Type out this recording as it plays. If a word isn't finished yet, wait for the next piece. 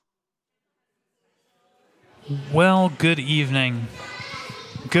Well, good evening.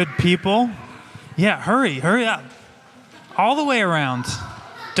 Good people. Yeah, hurry up. All the way around.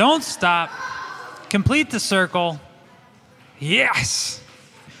 Don't stop. Complete the circle. Yes.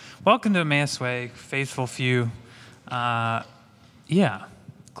 Welcome to Emmaus Way, faithful few. Glad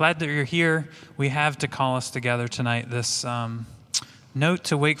that you're here. We have to call us together tonight this note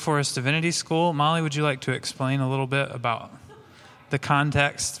to Wake Forest Divinity School. Molly, would you like to explain a little bit about the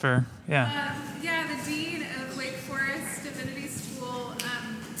context for, The dean of Wake Forest Divinity School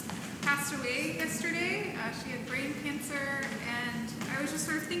passed away yesterday. She had brain cancer, and I was just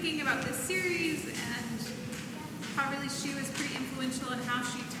sort of thinking about this series and how really she was pretty influential in how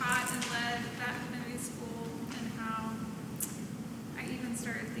she taught and led that divinity school, and how I even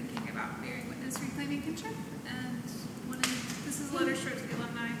started thinking about bearing witness, reclaiming kinship. And this is a letter short to the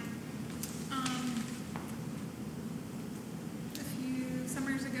alumni.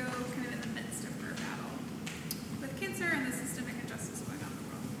 Summers ago, kind of in the midst of her battle with cancer and the systemic injustice going on in the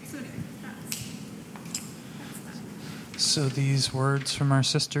world. So anyway, that's that. So these words from our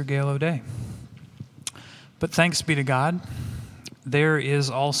sister Gail O'Day. But thanks be to God, there is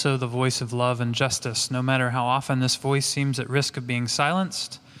also the voice of love and justice, no matter how often this voice seems at risk of being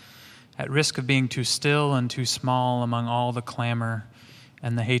silenced, at risk of being too still and too small among all the clamor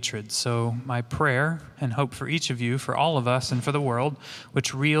and the hatred. So my prayer and hope for each of you, for all of us, and for the world,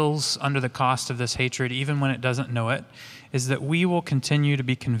 which reels under the cost of this hatred, even when it doesn't know it, is that we will continue to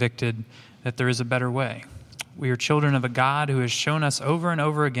be convicted that there is a better way. We are children of a God who has shown us over and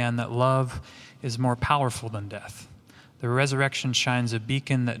over again that love is more powerful than death. The resurrection shines a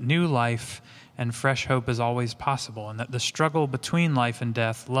beacon that new life and fresh hope is always possible, and that the struggle between life and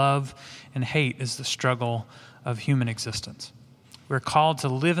death, love and hate, is the struggle of human existence. We're called to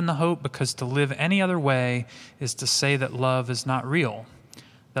live in the hope, because to live any other way is to say that love is not real,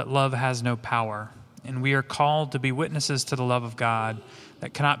 that love has no power. And we are called to be witnesses to the love of God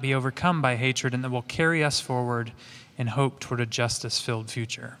that cannot be overcome by hatred, and that will carry us forward in hope toward a justice-filled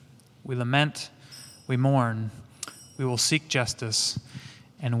future. We lament, we mourn, we will seek justice,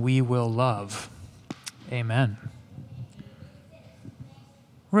 and we will love. Amen.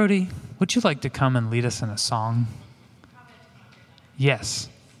 Rhodey, would you like to come and lead us in a song? Yes.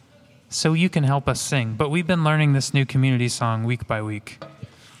 So you can help us sing. But we've been learning this new community song week by week.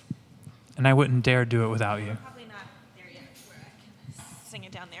 And I wouldn't dare do it without you. Probably not there yet where I can sing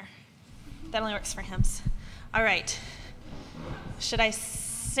it down there. That only works for hymns. All right. Should I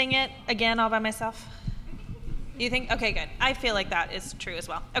sing it again all by myself? You think? Okay, good. I feel like that is true as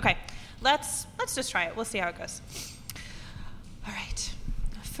well. Okay. Let's just try it. We'll see how it goes. All right.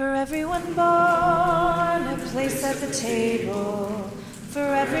 For everyone born, a place at the table. For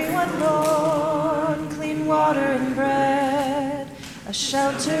everyone born, clean water and bread. A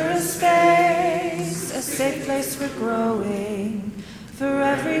shelter, a space, a safe place for growing. For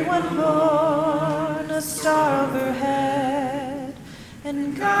everyone born, a star overhead.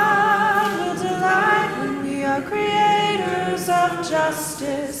 And God will delight when we are creators of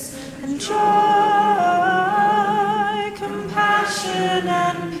justice and joy, compassion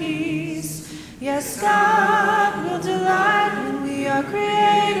and peace. Yes, God will delight when we are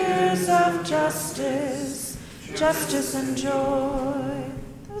creators of justice and joy.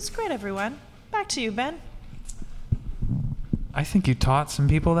 That was great, everyone. Back to you, Ben. I think you taught some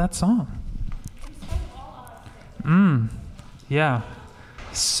people that song. Yeah.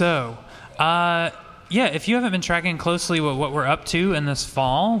 So, if you haven't been tracking closely what we're up to in this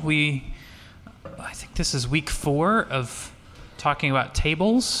fall, I think this is week 4 of talking about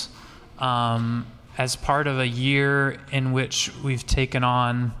tables as part of a year in which we've taken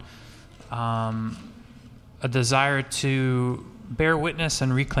on a desire to bear witness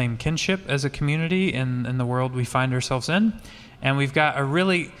and reclaim kinship as a community in the world we find ourselves in. And we've got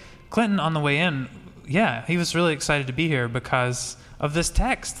Clinton on the way in, he was really excited to be here because of this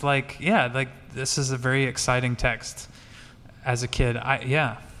text. This is a very exciting text as a kid.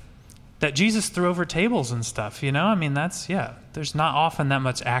 That Jesus threw over tables and stuff, there's not often that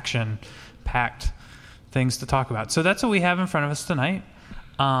much action-packed things to talk about. So that's what we have in front of us tonight.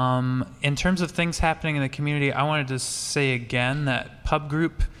 In terms of things happening in the community, I wanted to say again that Pub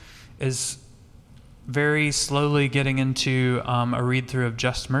Group is very slowly getting into a read-through of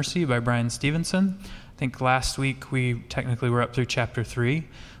Just Mercy by Brian Stevenson. I think last week we technically were up through chapter 3,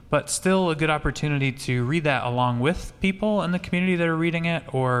 but still a good opportunity to read that along with people in the community that are reading it,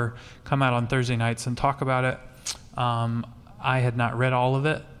 or come out on Thursday nights and talk about it. I had not read all of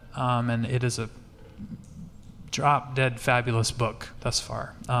it, and it is a drop-dead fabulous book thus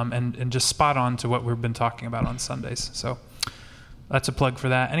far, and just spot on to what we've been talking about on Sundays. So that's a plug for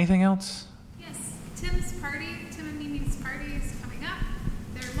that. Anything else? Yes. Tim's party, Tim and Mimi's party is coming up.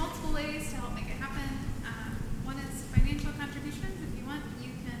 There are multiple ways to help make it happen. One is financial contributions. If you want, you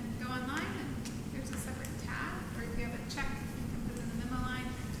can go online and there's a separate tab, or if you have a check, you can put it in the memo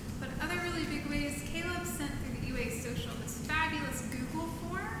line. But other really big ways, Caleb sent through the UA Social this fabulous Google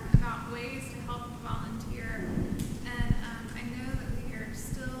form about ways to help volunteer. And I know that we are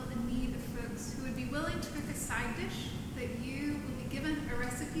still in need of folks who would be willing to cook a side dish that you will be given a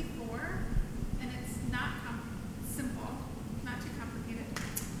recipe for, and it's not simple, not too complicated.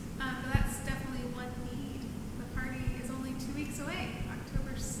 But that's definitely one need. The party is only 2 weeks away,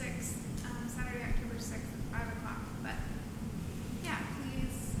 October 6th, Saturday, October 6th at 5 o'clock. But yeah,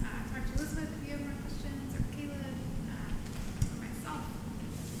 please talk to Elizabeth if you have more questions, or Caleb, or myself.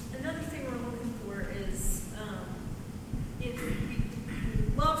 Another thing we're looking for is if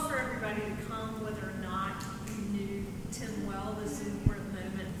we'd love for everybody to come, whether or not you knew Tim well. This is an important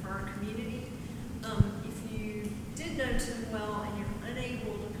moment for our community. If you did know Tim well and you're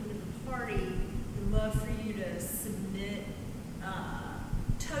unable to come to the party, we'd love for you to submit a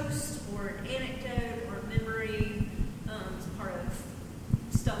toast or an anecdote or a memory as part of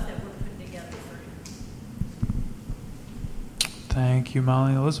stuff that we're putting together for him. Thank you,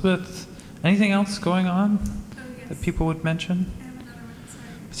 Molly. Elizabeth, anything else going on Oh, yes. that people would mention? I have another one,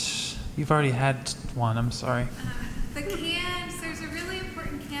 sorry. You've already had one, I'm sorry. The cans, there's a really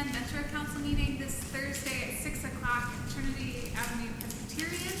important CAN Metro Council meeting this Thursday at 6 o'clock at Trinity Avenue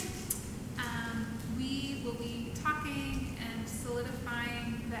Presbyterian. We will be talking and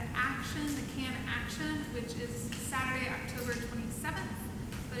solidifying the action, the CAN action, which is Saturday, October 27th.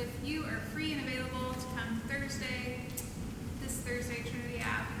 But if you are free and available to come this Thursday, Trinity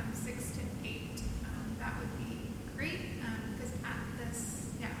Ave from 6 to 8, that would be great, because at this,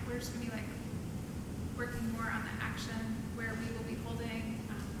 we're just going to be working more on the action where we will be holding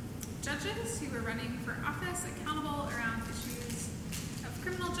judges who are running for office accountable around issues of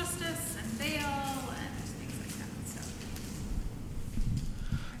criminal justice and bail and things like that. So.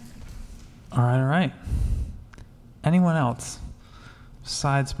 All right. Anyone else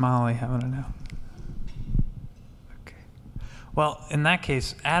besides Molly having it now? Okay. Well, in that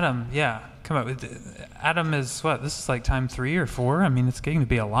case, Adam, come up with Adam is what? This is like time 3 or 4. I mean, it's getting to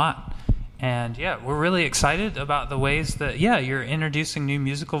be a lot. And we're really excited about the ways that, you're introducing new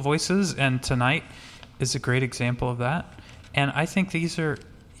musical voices, and tonight is a great example of that. And I think these are,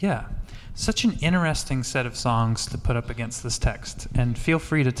 such an interesting set of songs to put up against this text. And feel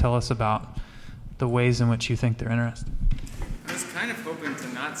free to tell us about the ways in which you think they're interesting. I was kind of hoping to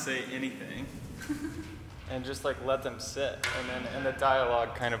not say anything and just let them sit, and the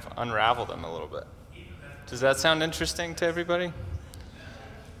dialogue kind of unravel them a little bit. Does that sound interesting to everybody?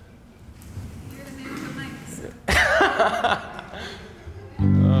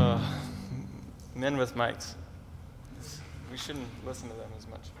 Men with mics. We shouldn't listen to them as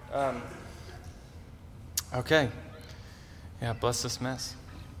much. Okay. Bless this mess.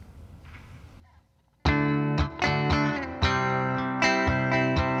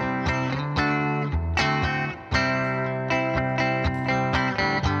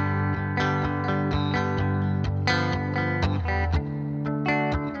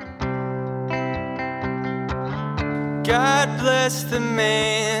 God bless the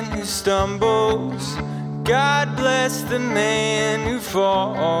man who stumbles. God bless the man who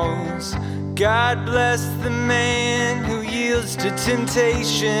falls. God bless the man who yields to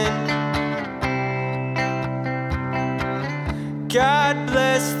temptation. God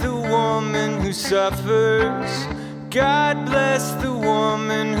bless the woman who suffers. God bless the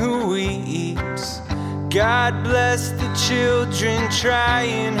woman who weeps. God bless the children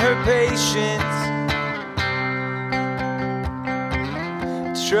trying her patience.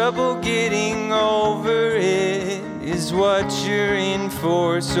 Trouble getting over it is what you're in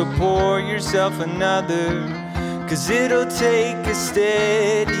for, so pour yourself another, 'cause it'll take a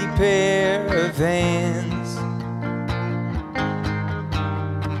steady pair of hands.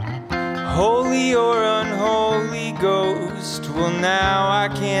 Holy or unholy ghost, well now I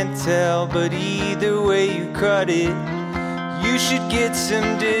can't tell, but either way you cut it, you should get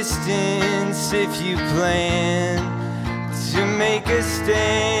some distance if you plan to make a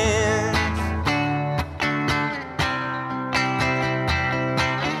stand.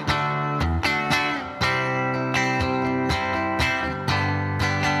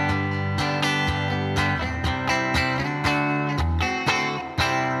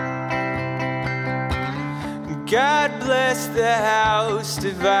 God bless the house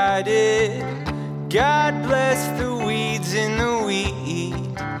divided. God bless the weeds in the wheat.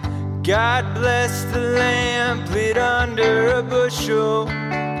 God bless the lamp lit under a bushel.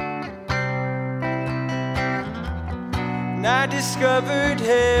 And I discovered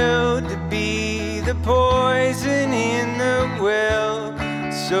hell to be the poison in the well.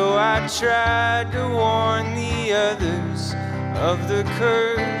 So I tried to warn the others of the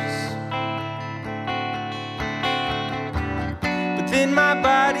curse. But then my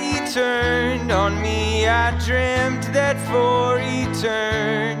body turned on me. I dreamt that for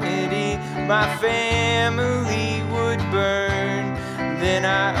eternity my family would burn. Then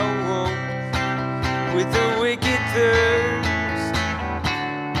I awoke with a wicked thirst.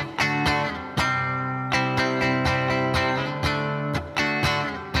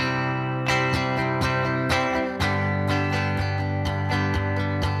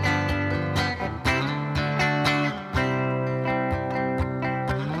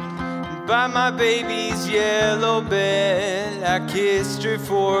 By my baby's yellow bed, I kissed her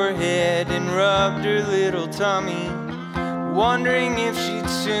forehead and rubbed her little tummy, wondering if she'd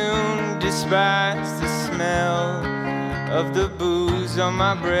soon despise the smell of the booze on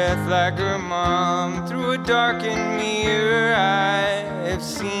my breath like her mom. Through a darkened mirror I have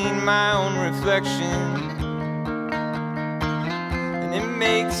seen my own reflection, and it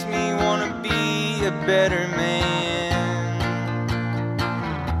makes me want to be a better man.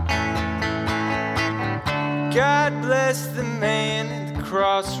 God bless the man at the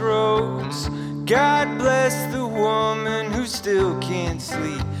crossroads. God bless the woman who still can't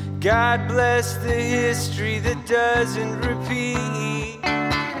sleep. God bless the history that doesn't repeat.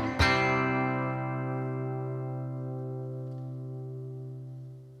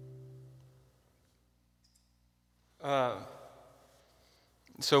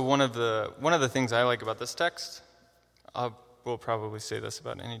 So one of the things I like about this text, we'll probably say this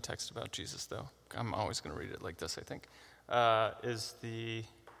about any text about Jesus, though. I'm always going to read it like this, I think, is the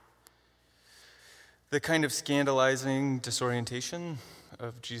kind of scandalizing disorientation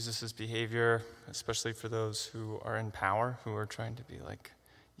of Jesus' behavior, especially for those who are in power, who are trying to be like,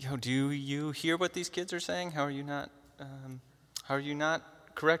 yo, do you hear what these kids are saying? How are you not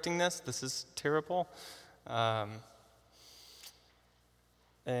correcting this? This is terrible.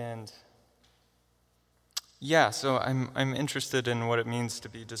 Yeah, so I'm interested in what it means to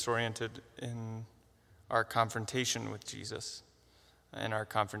be disoriented in our confrontation with Jesus and our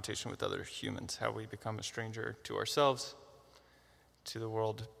confrontation with other humans, how we become a stranger to ourselves, to the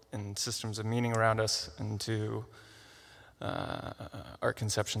world and systems of meaning around us, and to our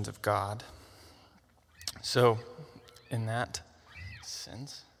conceptions of God. So, in that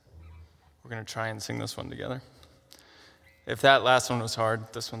sense, we're going to try and sing this one together. If that last one was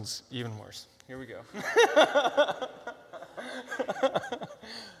hard, this one's even worse. Here we go.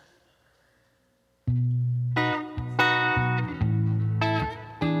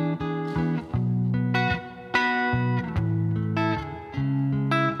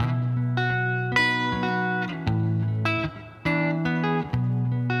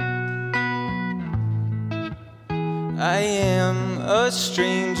 I am a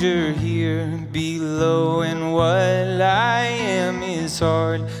stranger here below, and what I am is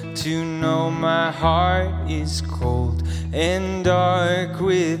hard to know. My heart is cold and dark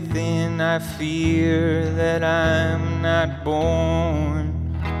within. I fear that I'm not born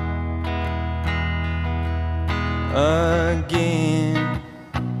again.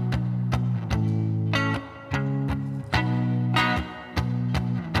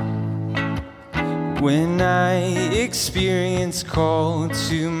 When I experience call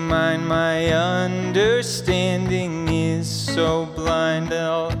to mind, my understanding is so blind.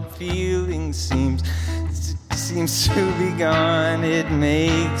 All feeling seems to be gone. It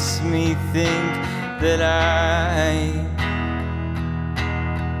makes me think that I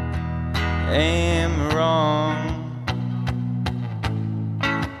am wrong.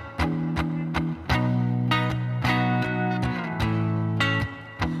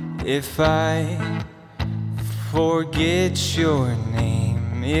 If I forget your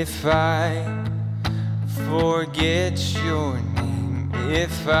name, if I forget your name,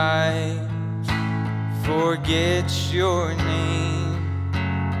 if I forget your name,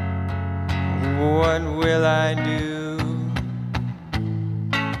 what will I do?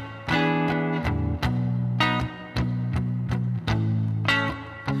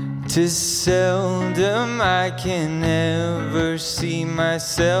 'Tis seldom I can ever see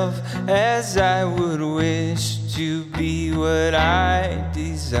myself as I would wish to be. What I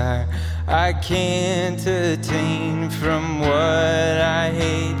desire I can't attain. From what I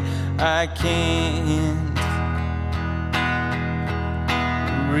hate I can't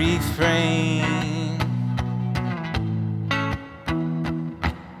refrain.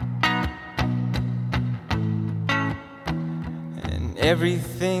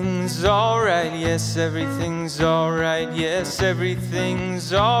 Everything's alright, yes, everything's alright, yes,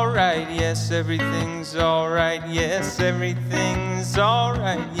 everything's alright, yes, everything's alright, yes, everything's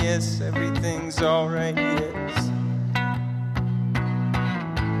alright, yes, everything's alright, yes.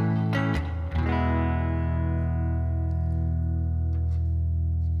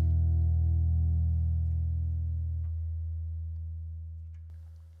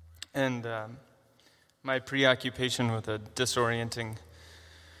 And my preoccupation with a disorienting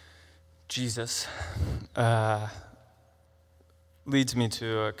Jesus leads me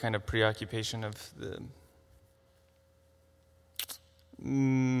to a kind of preoccupation of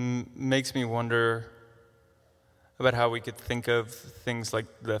makes me wonder about how we could think of things like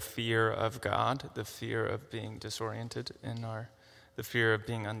the fear of God, the fear of being disoriented the fear of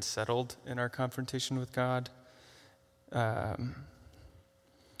being unsettled in our confrontation with God.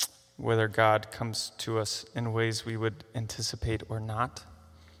 Whether God comes to us in ways we would anticipate or not.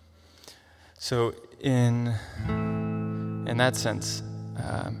 So in that sense,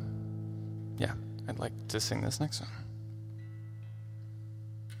 I'd like to sing this next song.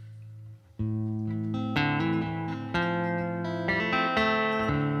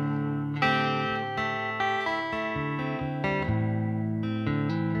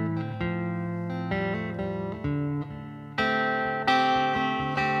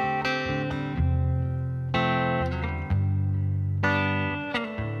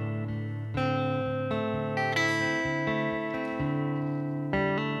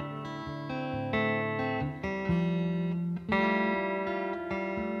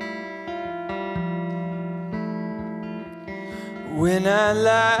 When I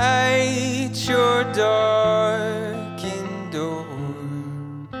light your darkened door,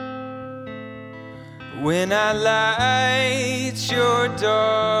 when I light your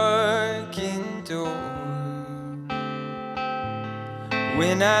darkened door,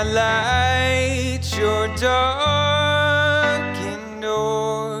 when I light your darkened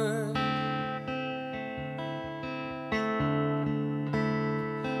door,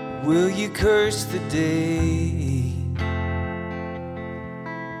 will you curse the day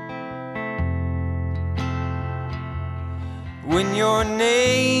when your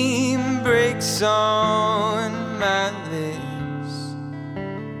name breaks on my lips?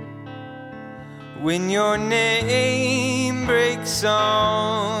 When your name breaks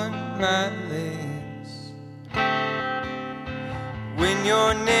on my lips? When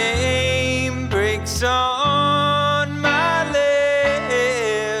your name breaks on my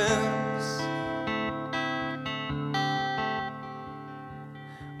lips,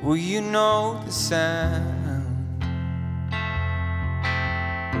 will you know the sound?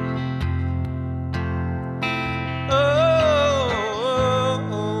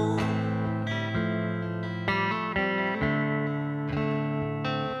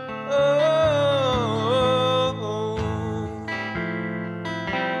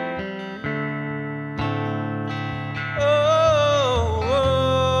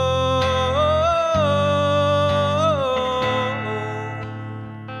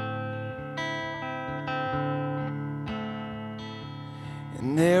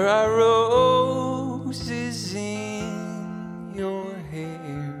 And there are roses in your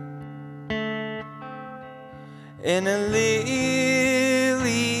hair and a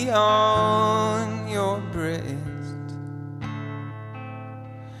lily on your breast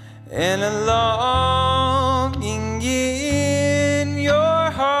and a longing in your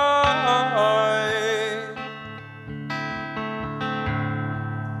heart.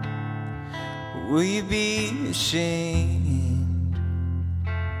 Will you be ashamed?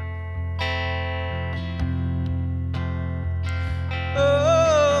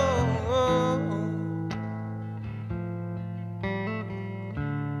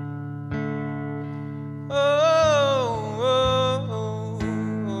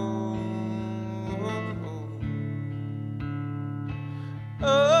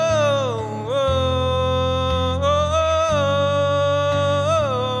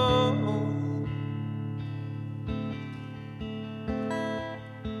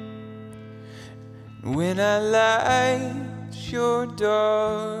 When I light your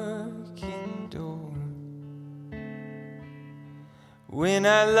darkened door, when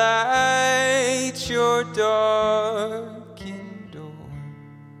I light your darkened door,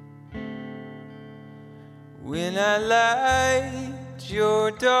 when I light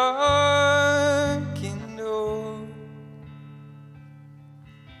your darkened door,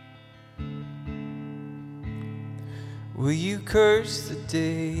 will you curse the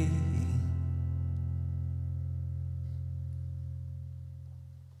day?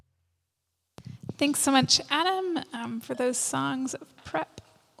 Thanks so much, Adam, for those songs of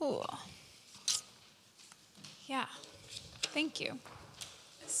Ooh. Yeah, thank you.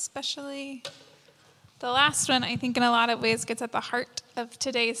 Especially the last one, I think in a lot of ways gets at the heart of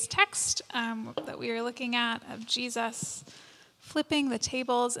today's text that we are looking at, of Jesus flipping the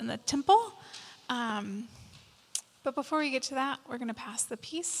tables in the temple. But before we get to that, we're going to pass the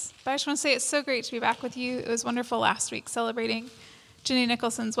peace. But I just want to say it's so great to be back with you. It was wonderful last week celebrating Jenny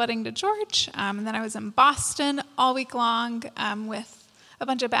Nicholson's wedding to George. And then I was in Boston all week long with a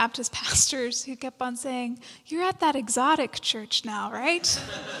bunch of Baptist pastors who kept on saying, "You're at that exotic church now, right?"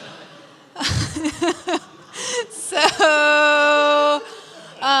 So,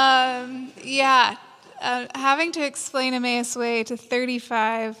 having to explain Emmaus Way to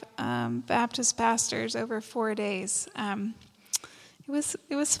 35 Baptist pastors over 4 days, it was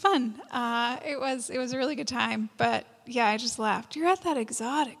fun. It was a really good time. But yeah, I just laughed. You're at that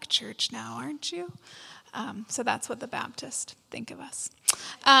exotic church now, aren't you? So that's what the Baptists think of us.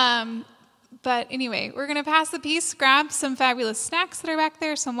 But anyway, we're going to pass the peace, grab some fabulous snacks that are back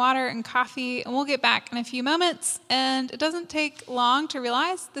there, some water and coffee, and we'll get back in a few moments. And it doesn't take long to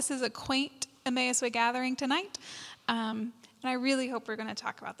realize this is a quaint Emmaus Way gathering tonight. And I really hope we're going to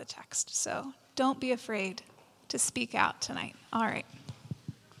talk about the text. So don't be afraid to speak out tonight. All right.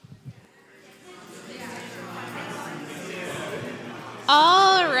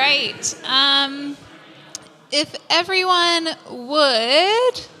 All right. If everyone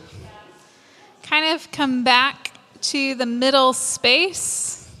would kind of come back to the middle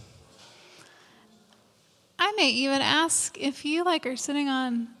space. I may even ask if you are sitting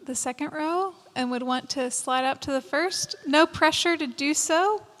on the second row and would want to slide up to the first. No pressure to do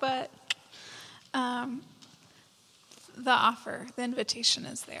so, but the invitation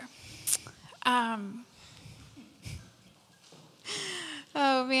is there.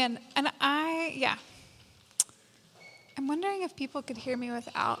 Oh man, and I'm wondering if people could hear me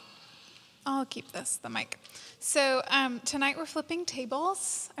without. I'll keep the mic. So tonight we're flipping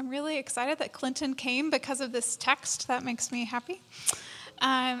tables. I'm really excited that Clinton came because of this text. That makes me happy.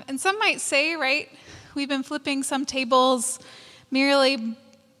 And some might say, right, we've been flipping some tables merely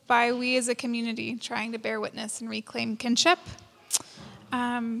by we as a community trying to bear witness and reclaim kinship.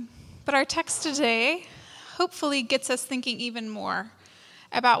 But our text today hopefully gets us thinking even more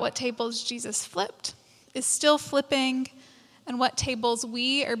about what tables Jesus flipped, is still flipping, and what tables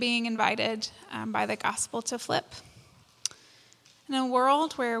we are being invited by the gospel to flip. In a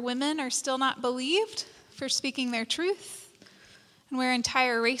world where women are still not believed for speaking their truth, and where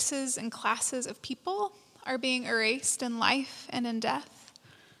entire races and classes of people are being erased in life and in death,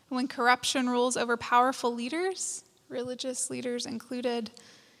 and when corruption rules over powerful leaders, religious leaders included,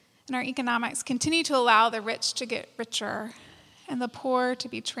 and our economics continue to allow the rich to get richer and the poor to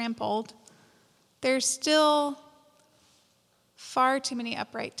be trampled, there's still far too many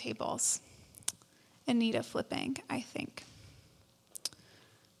upright tables in need of flipping, I think.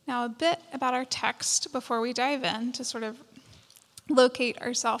 Now, a bit about our text before we dive in to sort of locate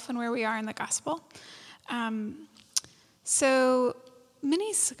ourselves and where we are in the gospel. So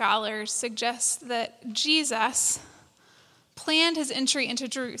many scholars suggest that Jesus planned his entry into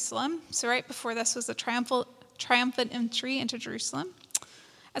Jerusalem, so right before this was the triumphant entry into Jerusalem,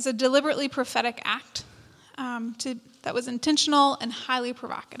 as a deliberately prophetic act that was intentional and highly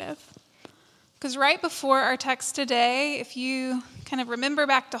provocative. Because right before our text today, if you kind of remember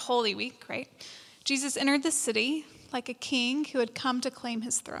back to Holy Week, right, Jesus entered the city like a king who had come to claim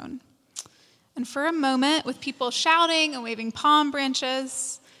his throne. And for a moment, with people shouting and waving palm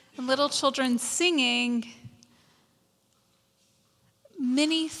branches and little children singing,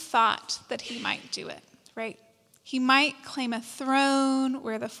 many thought that he might do it, right? He might claim a throne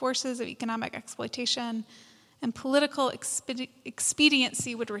where the forces of economic exploitation and political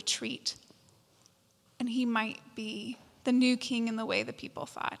expediency would retreat. And he might be the new king in the way the people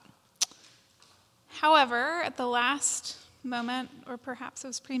thought. However, at the last moment, or perhaps it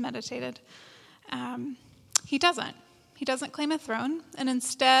was premeditated, he doesn't. He doesn't claim a throne, and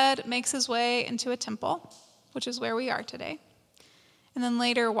instead makes his way into a temple, which is where we are today, and then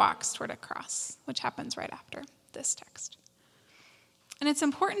later walks toward a cross, which happens right after this text. And it's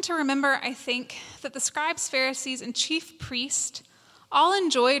important to remember, I think, that the scribes, Pharisees, and chief priests all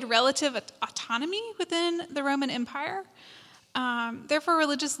enjoyed relative autonomy within the Roman Empire. Therefore,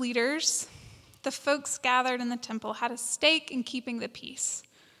 religious leaders, the folks gathered in the temple, had a stake in keeping the peace,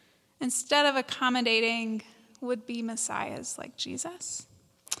 instead of accommodating would-be messiahs like Jesus.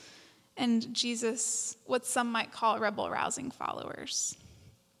 And Jesus, what some might call rebel-rousing followers.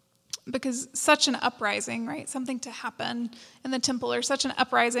 Because such an uprising, right, something to happen in the temple, or such an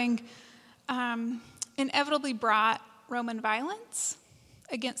uprising inevitably brought Roman violence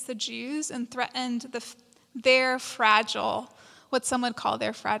against the Jews and threatened their fragile, what some would call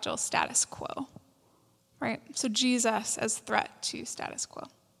their fragile status quo, right? So Jesus as threat to status quo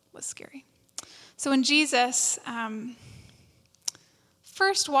was scary. So when Jesus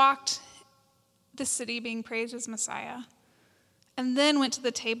first walked the city being praised as Messiah, and then went to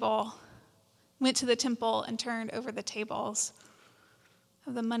the temple and turned over the tables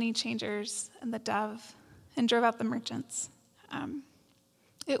of the money changers and the dove and drove out the merchants.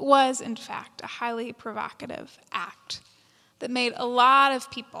 It was, in fact, a highly provocative act that made a lot of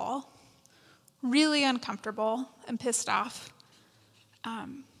people really uncomfortable and pissed off,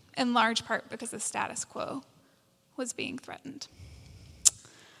 in large part because the status quo was being threatened.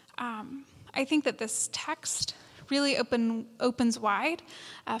 I think that this text really opens wide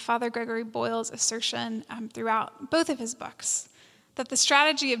Father Gregory Boyle's assertion throughout both of his books that the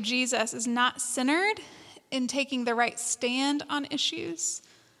strategy of Jesus is not centered in taking the right stand on issues,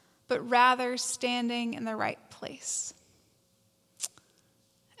 but rather standing in the right place.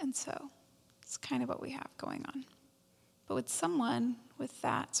 And so it's kind of what we have going on. But would someone with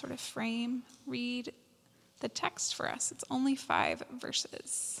that sort of frame read the text for us? It's only 5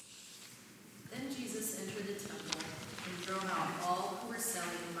 verses. Then Jesus entered the temple and drove out all who were selling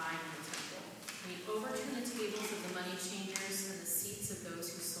and buying in the temple. And he overturned the tables of the money changers and the seats of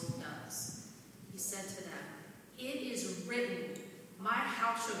those who sold doves. He said to them, "It is written, my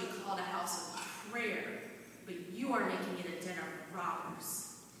house shall be called a house of prayer, but you are making it a den of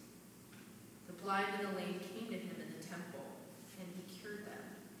robbers." The blind and the lame came to him in the temple, and he cured them.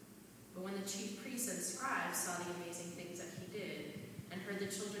 But when the chief priests and scribes saw the amazing things that he did, and heard the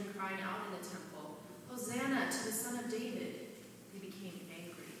children crying out in the temple, "Hosanna to the Son of David," they became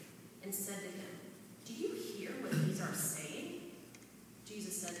angry and said to him, "Do you hear what these are saying?"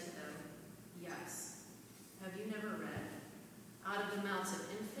 Jesus said to them, "Yes. Have you never read? Out of the mouths of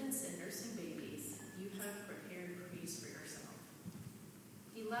infants and nursing babies, you have prepared praise for yourself."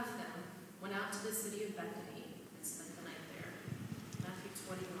 He left them, went out to the city of Bethany, and spent the night there. Matthew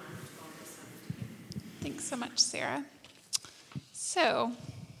 21, 12-17. Thanks so much, Sarah. So,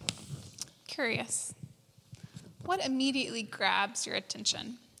 curious, what immediately grabs your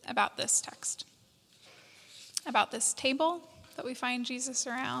attention about this text? About this table that we find Jesus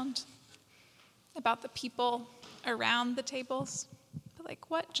around? About the people around the tables? But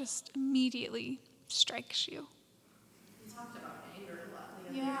what just immediately strikes you? We talked about anger a lot the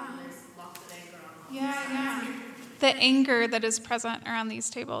other Yeah. day. There's lots of anger on Yeah. The anger that is present around these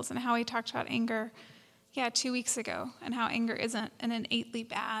tables and how we talked about anger 2 weeks ago, and how anger isn't an innately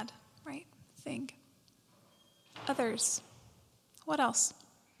bad, right, thing. Others. What else?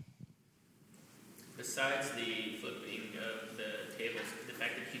 Besides the flipping of the tables, the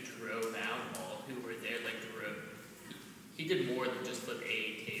fact that he drove out all who were there, he did more than just flip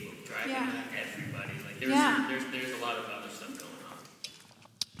a table, driving out everybody. There's a lot of other stuff going on.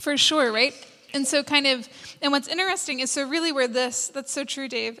 For sure, right? And so and what's interesting is really where that's so true,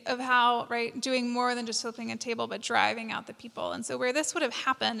 Dave, of how, right, doing more than just flipping a table, but driving out the people. And so where this would have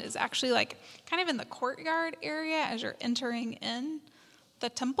happened is actually kind of in the courtyard area as you're entering in the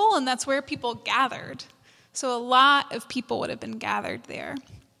temple, and that's where people gathered. So a lot of people would have been gathered there.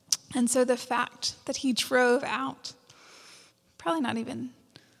 And so the fact that he drove out, probably not even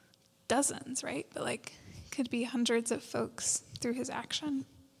dozens, right, but could be hundreds of folks through his action.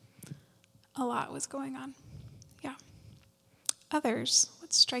 A lot was going on. Yeah. Others,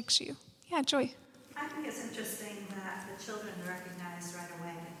 what strikes you? Yeah, Joy. I think it's interesting that the children recognized right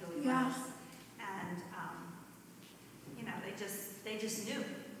away who he Yeah. was. And, they just knew.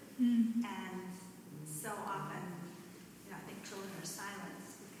 Mm. And so often, I think children are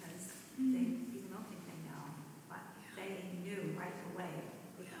silenced because you don't think they know, but they knew right away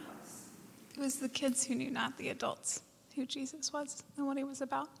who he was. It was the kids who knew, not the adults, who Jesus was and what he was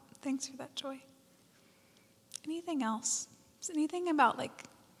about. Thanks for that, Joy. Anything else? Does anything about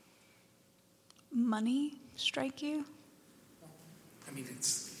money strike you? I mean,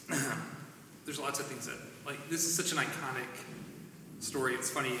 it's there's lots of things that this is such an iconic story. It's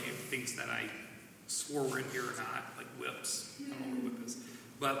funny, things that I swore were in here or not, like whips. I don't know what a whip is,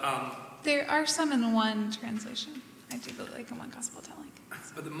 but there are some in one translation. I do believe in one gospel telling.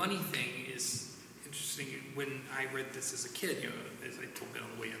 But the money thing is interesting. When I read this as a kid, as I told Ben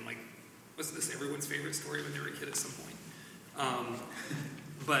on the way in, wasn't this everyone's favorite story when they were a kid at some point?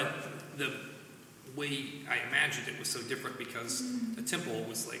 But the way I imagined it was so different because the temple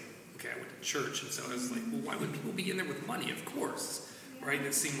was okay, I went to church, and so I was well, why would people be in there with money? Of course, right? And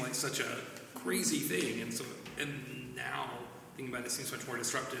it seemed like such a crazy thing, and now thinking about it seems much more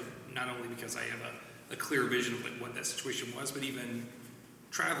disruptive. Not only because I have a clear vision of what that situation was, but even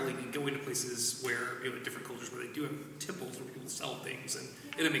traveling and going to places where, different cultures where they do have temples where people sell things,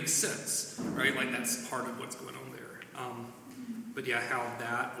 and it makes sense, right? Like that's part of what's going on there. But yeah, how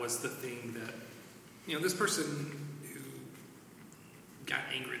that was the thing that, this person who got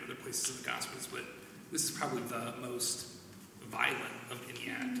angry at other places in the Gospels, but this is probably the most violent of any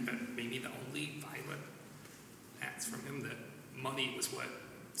act, maybe the only violent acts from him, that money was what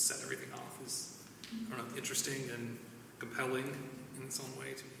set everything off, is, interesting and compelling in its own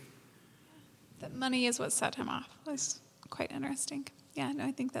way to me. That money is what set him off was quite interesting. Yeah, no,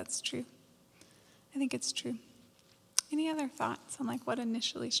 I think that's true. I think it's true. Any other thoughts on what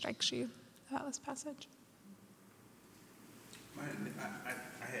initially strikes you about this passage? My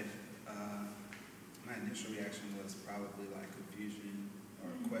initial reaction was probably confusion or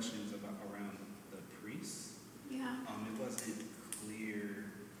questions around the priests. Yeah. It wasn't clear.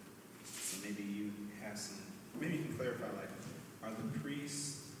 So maybe you can clarify. Are the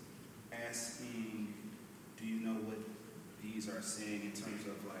priests asking? Do you know what these are saying in terms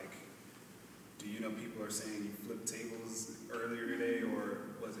of do you know people are saying you flipped tables earlier today, or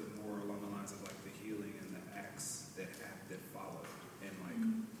was it more along the lines of the healing and the acts that followed,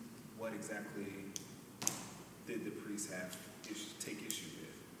 and what exactly did the priests have take issue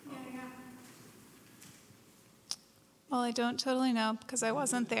with? Yeah. Well, I don't totally know because I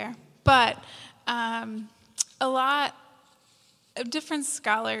wasn't there, but a lot of different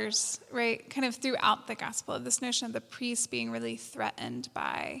scholars, right, kind of throughout the gospel, this notion of the priests being really threatened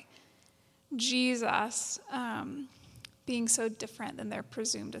by Jesus being so different than their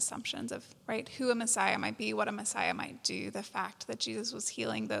presumed assumptions of, right, who a Messiah might be, what a Messiah might do, the fact that Jesus was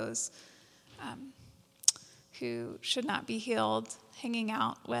healing those who should not be healed, hanging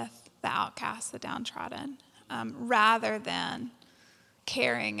out with the outcasts, the downtrodden, rather than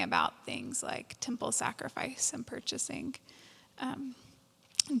caring about things like temple sacrifice and purchasing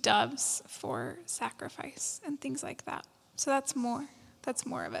doves for sacrifice and things like that. So that's more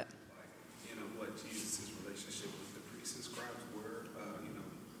of it. What Jesus' relationship with the priests and scribes were. I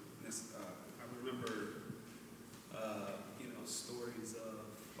remember, stories of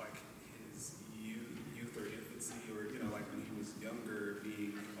his youth or infancy, or when he was younger,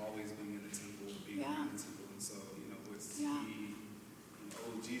 always being in the temple, in the temple, and so was he?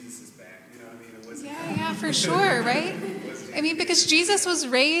 Jesus is back. You know what I mean? It wasn't. Yeah, for sure, right? I mean, because Jesus was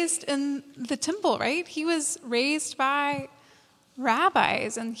raised in the temple, right? He was raised by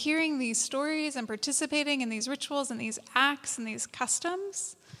rabbis, and hearing these stories and participating in these rituals and these acts and these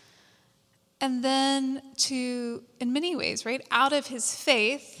customs, and then to, in many ways, right, out of his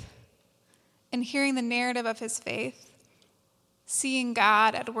faith and hearing the narrative of his faith, seeing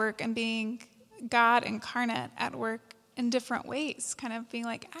God at work and being God incarnate at work in different ways, kind of being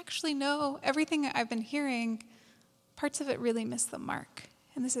actually, no, everything I've been hearing, parts of it really miss the mark,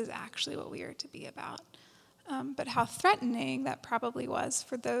 and this is actually what we are to be about. But how threatening that probably was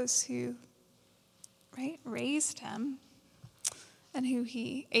for those who, right, raised him and who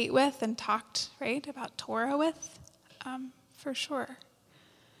he ate with and talked, right, about Torah with, for sure.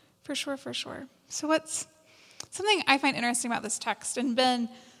 So what's something I find interesting about this text, and Ben,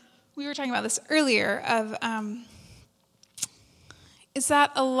 we were talking about this earlier, is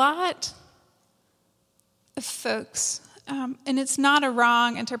that a lot of folks, and it's not a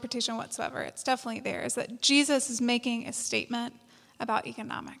wrong interpretation whatsoever, it's definitely there, is that Jesus is making a statement about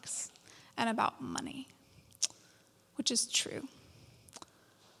economics and about money, which is true.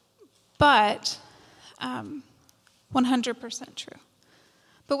 But 100% true.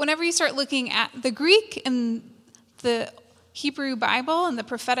 But whenever you start looking at the Greek and the Hebrew Bible and the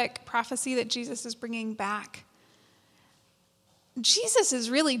prophetic prophecy that Jesus is bringing back, Jesus is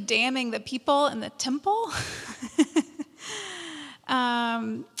really damning the people in the temple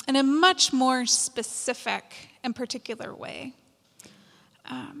in a much more specific and particular way.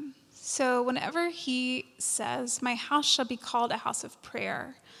 So whenever he says, "My house shall be called a house of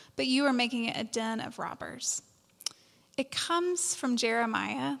prayer, but you are making it a den of robbers," it comes from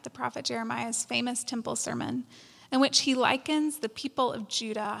Jeremiah, the prophet Jeremiah's famous temple sermon, in which he likens the people of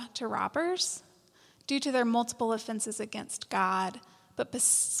Judah to robbers due to their multiple offenses against God, but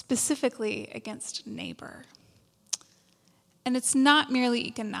specifically against neighbor. And it's not merely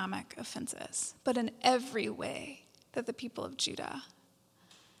economic offenses, but in every way that the people of Judah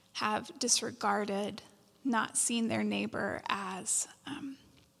have disregarded, not seen their neighbor as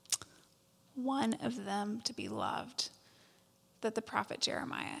one of them to be loved, that the prophet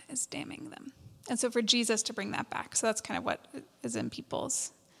Jeremiah is damning them. And so for Jesus to bring that back, so that's kind of what is in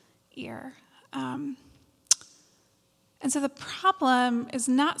people's ear. And so the problem is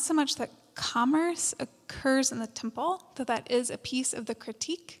not so much that commerce occurs in the temple, that is a piece of the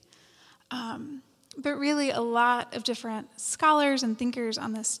critique. But really, a lot of different scholars and thinkers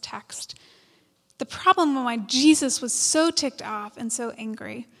on this text, the problem why Jesus was so ticked off and so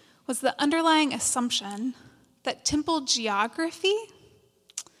angry was the underlying assumption that temple geography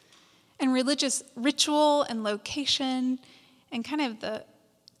and religious ritual and location and kind of the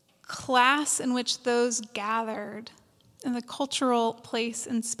class in which those gathered and the cultural place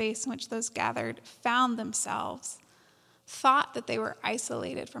and space in which those gathered found themselves thought that they were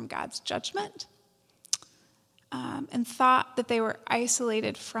isolated from God's judgment, and thought that they were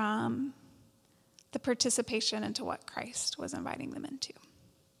isolated from the participation into what Christ was inviting them into,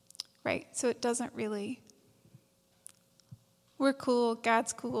 right? So it doesn't really, we're cool,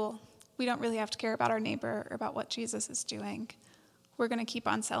 God's cool, we don't really have to care about our neighbor or about what Jesus is doing. We're going to keep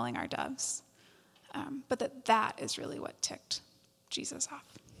on selling our doves. But that is really what ticked Jesus off.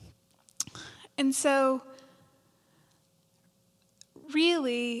 And so,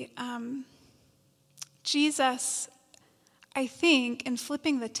 really, Jesus, I think, in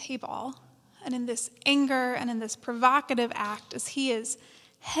flipping the table and in this anger and in this provocative act as he is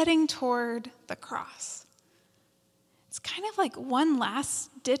heading toward the cross, it's kind of like one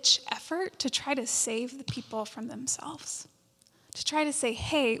last-ditch effort to try to save the people from themselves. To try to say,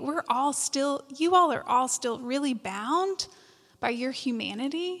 hey, you all are all still really bound by your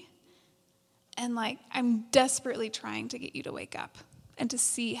humanity. And I'm desperately trying to get you to wake up and to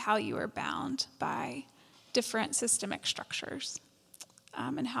see how you are bound by different systemic structures,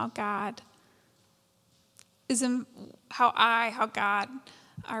 and how God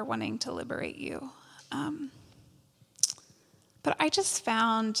are wanting to liberate you. But I just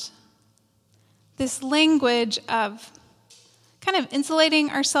found this language of kind of insulating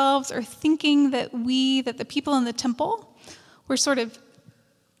ourselves or thinking that the people in the temple were sort of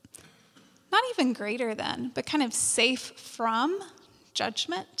not even greater than, but kind of safe from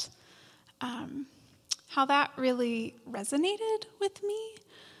judgment. How that really resonated with me.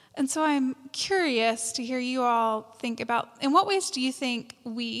 And so I'm curious to hear you all think about, in what ways do you think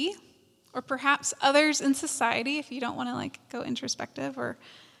we, or perhaps others in society, if you don't want to go introspective or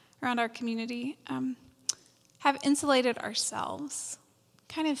around our community, have insulated ourselves,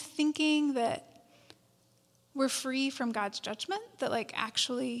 kind of thinking that we're free from God's judgment, that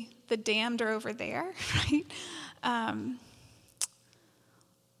actually the damned are over there, right?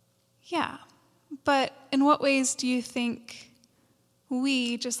 Yeah. But in what ways do you think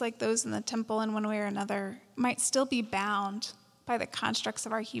we, just like those in the temple in one way or another, might still be bound by the constructs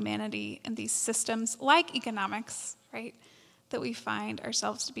of our humanity and these systems like economics, right, that we find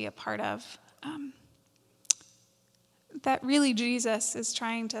ourselves to be a part of? That really Jesus is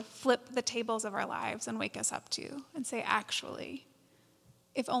trying to flip the tables of our lives and wake us up to and say, actually,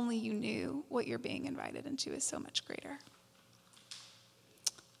 if only you knew what you're being invited into is so much greater.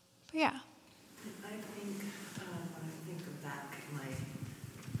 But yeah. I think when I think of back in my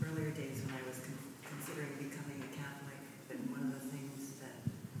earlier days when I was considering becoming a Catholic, that one of the things that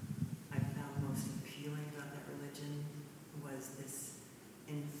I found most appealing about that religion was this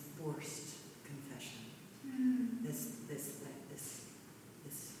enforced confession. This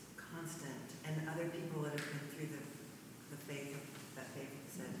constant, and other people that have been through the faith, that faith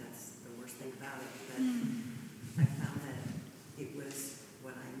said that's the worst thing about it, but I found that it was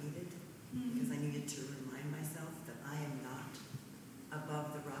what I needed, because I needed to remind myself that I am not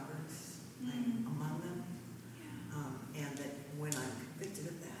above the robbers, I am among them, and that when I'm convicted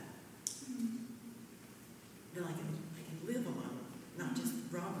of that, then I can live among them, not just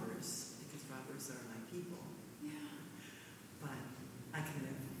robbers, because robbers are my people, but I can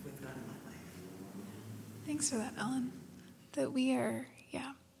live with God in my life. Thanks for that, Ellen. That we are,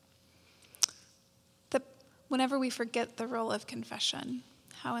 that whenever we forget the role of confession,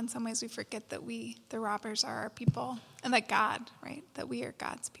 how in some ways we forget that we, the robbers, are our people, and that God, right, that we are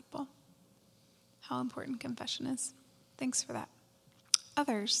God's people. How important confession is. Thanks for that.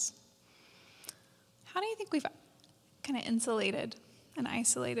 Others, how do you think we've kind of insulated and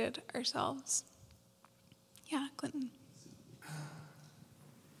isolated ourselves? Yeah, Clinton.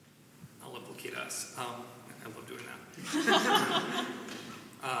 I'll implicate us. I love doing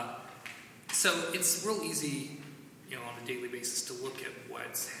that. So it's real easy, on a daily basis to look at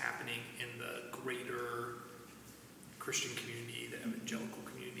what's happening in the greater Christian community, the evangelical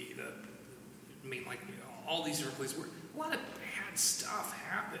community, all these different places where a lot of bad stuff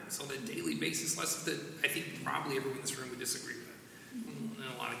happens on a daily basis, less that I think probably everyone in this room would disagree with in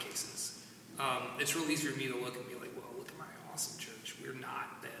a lot of cases. It's real easy for me to look and be like, well, look at my awesome church. We're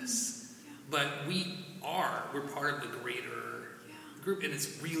not this. But we're part of the greater group, and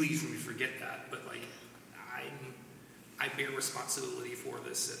it's really easy for me to forget that, but like I bear responsibility for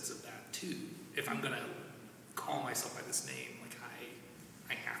the sense of that too. If I'm gonna call myself by this name, like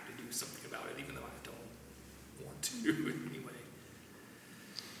I have to do something about it, even though I don't want to anyway.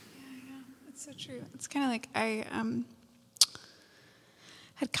 Yeah, it's so true. It's kind of like I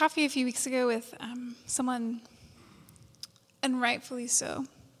had coffee a few weeks ago with someone, and rightfully so,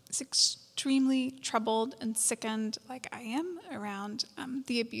 is extremely troubled and sickened, like I am, around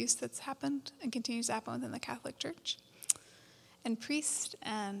the abuse that's happened and continues to happen within the Catholic Church and priests.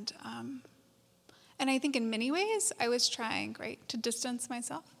 And I think in many ways I was trying, right, to distance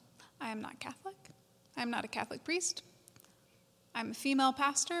myself. I am not Catholic. I'm not a Catholic priest. I'm a female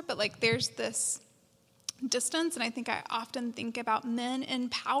pastor, but like there's this distance, and I think I often think about men in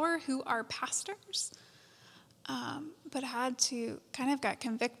power who are pastors, but had to kind of got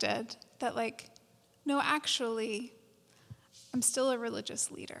convicted that like, no, actually, I'm still a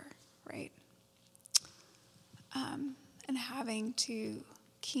religious leader, right? And having to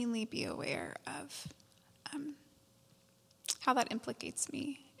keenly be aware of how that implicates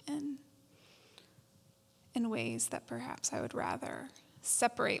me in ways that perhaps I would rather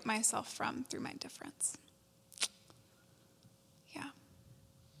separate myself from through my difference. Yeah.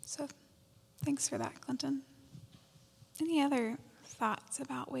 So thanks for that, Clinton. Any other thoughts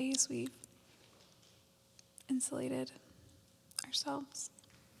about ways we've insulated ourselves?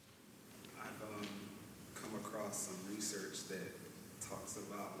 I've come across some research that talks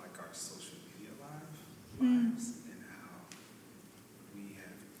about like our social media lives and how we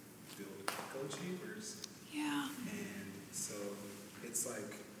have built echo chambers. Yeah. And so it's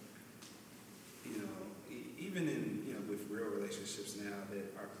like, even in, with real relationships now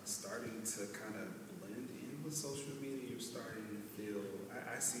that are starting to kind of blend in with social media, you're starting to feel,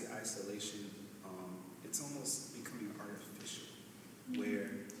 I see isolation, it's almost becoming artificial,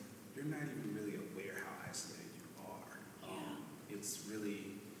 where you're not even really aware how isolated you are. It's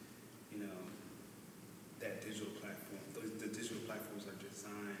really, that digital platform, the digital platforms are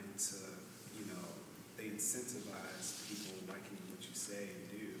designed to, they incentivize people liking what you say and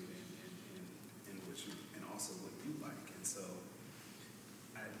do, and what you, and also what you like. And so,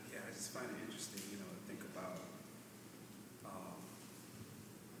 I just find it interesting, to think about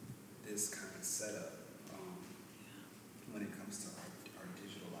this kind of setup when it comes to our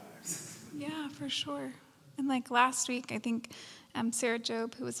digital lives. Yeah, for sure. And like last week, I think Sarah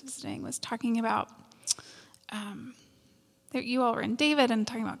Job, who was visiting, was talking about that you all were in David and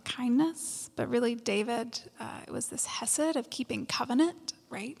talking about kindness, but really David, it was this hesed of keeping covenant,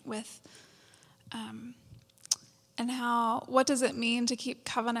 right, with, and how, what does it mean to keep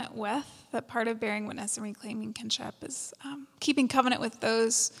covenant with? That part of bearing witness and reclaiming kinship is keeping covenant with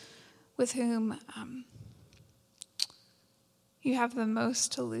those with whom you have the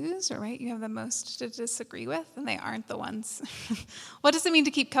most to lose, or right, you have the most to disagree with, and they aren't the ones. What does it mean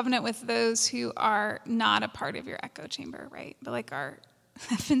to keep covenant with those who are not a part of your echo chamber, right? But like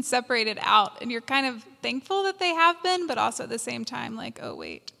have been separated out, and you're kind of thankful that they have been, but also at the same time, like, oh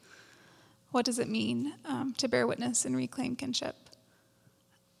wait, what does it mean to bear witness and reclaim kinship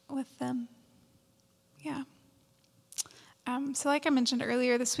with them? Yeah. So like I mentioned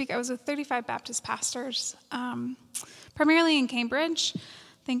earlier, this week I was with 35 Baptist pastors, primarily in Cambridge,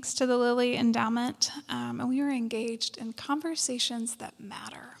 thanks to the Lilly Endowment, and we were engaged in conversations that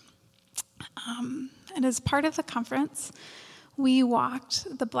matter. And as part of the conference, we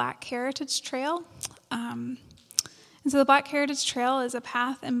walked the Black Heritage Trail. And so the Black Heritage Trail is a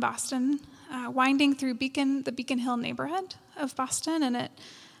path in Boston, winding through the Beacon Hill neighborhood of Boston, and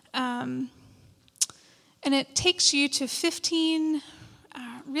it takes you to 15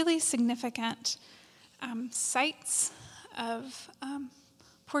 really significant sites of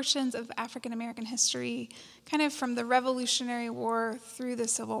portions of African American history, kind of from the Revolutionary War through the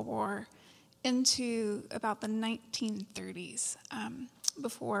Civil War into about the 1930s,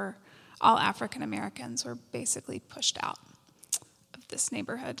 before all African Americans were basically pushed out of this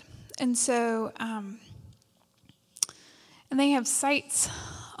neighborhood. And so, and they have sites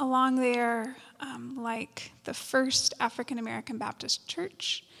along there, like the first African American Baptist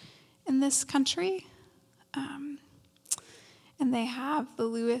church in this country. And they have the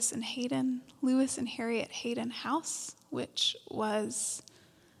Lewis and Harriet Hayden House, which was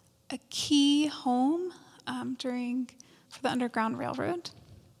a key home for the Underground Railroad.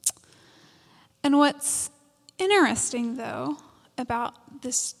 And what's interesting, though, about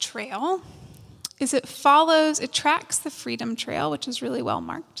this trail is it tracks the Freedom Trail, which is really well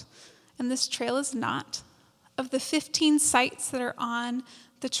marked. And this trail is not. Of the 15 sites that are on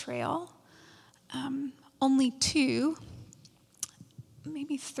the trail, only 2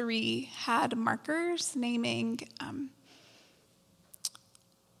 maybe 3 had markers naming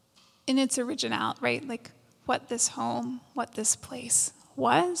in its original, right, like what this home, what this place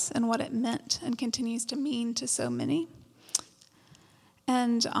was, and what it meant and continues to mean to so many.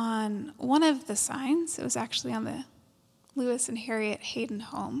 And on one of the signs, it was actually on the Lewis and Harriet Hayden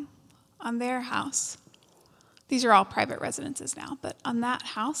home, on their house. These are all private residences now, but on that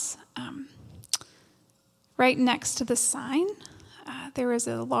house, right next to the sign, there was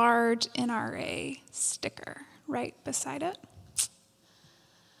a large NRA sticker right beside it.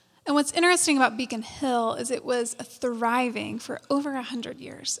 And what's interesting about Beacon Hill is it was a thriving, for over 100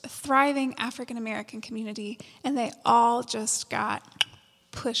 years, a thriving African-American community, and they all just got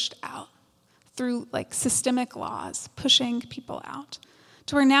pushed out through like systemic laws, pushing people out.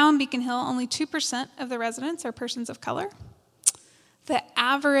 To where now in Beacon Hill, only 2% of the residents are persons of color. The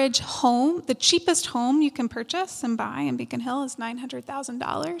average home, the cheapest home you can purchase and buy in Beacon Hill is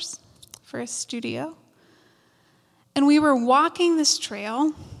 $900,000 for a studio. And we were walking this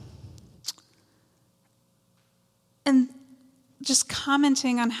trail and just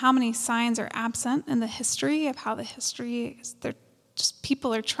commenting on how many signs are absent in the history of how the history is, they're just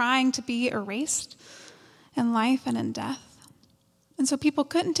people are trying to be erased in life and in death. And so people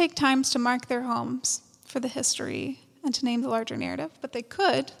couldn't take times to mark their homes for the history and to name the larger narrative, but they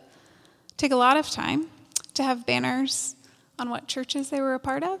could take a lot of time to have banners on what churches they were a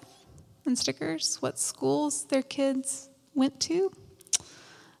part of and stickers, what schools their kids went to,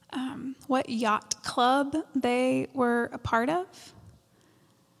 what yacht club they were a part of.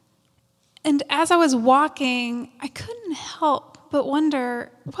 And as I was walking, I couldn't help but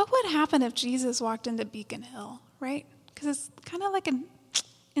wonder, what would happen if Jesus walked into Beacon Hill, right? Because it's kind of like an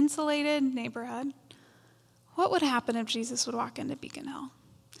insulated neighborhood. What would happen if Jesus would walk into Beacon Hill?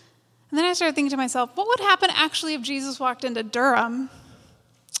 And then I started thinking to myself, what would happen actually if Jesus walked into Durham,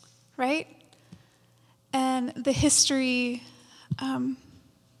 right? And the history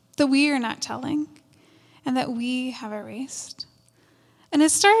that we are not telling and that we have erased. And it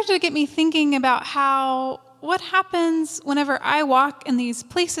started to get me thinking about what happens whenever I walk in these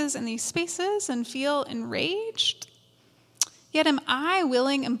places and these spaces and feel enraged. Yet am I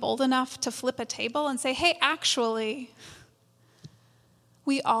willing and bold enough to flip a table and say, hey, actually,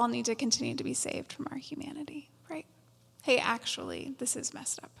 we all need to continue to be saved from our humanity, right? Hey, actually, this is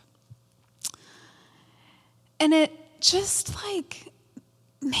messed up. And it just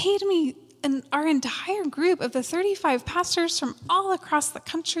made me and our entire group of the 35 pastors from all across the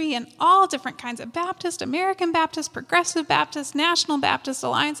country and all different kinds of Baptist, American Baptist, Progressive Baptist, National Baptist,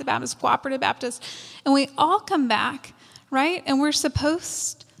 Alliance of Baptist, Cooperative Baptist, and we all come back, right? And we're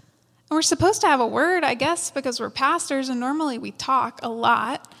supposed to have a word, I guess, because we're pastors and normally we talk a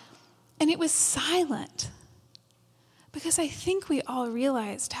lot. And it was silent because I think we all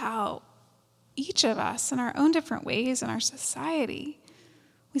realized how each of us in our own different ways in our society,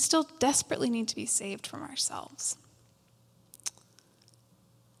 we still desperately need to be saved from ourselves.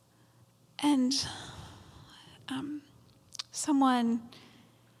 And someone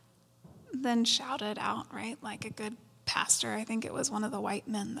then shouted out, right, like a good pastor, I think it was one of the white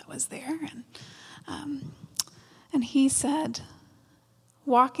men that was there, and he said,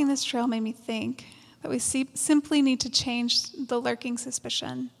 walking this trail made me think that we simply need to change the lurking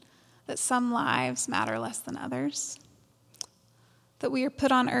suspicion that some lives matter less than others, that we are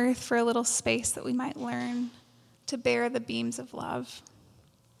put on earth for a little space that we might learn to bear the beams of love.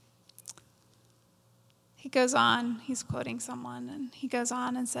 He goes on, he's quoting someone, and he goes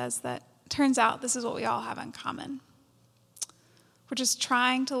on and says that turns out this is what we all have in common. We're just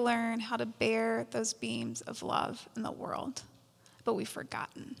trying to learn how to bear those beams of love in the world, but we've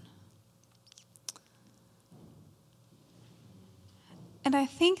forgotten. And I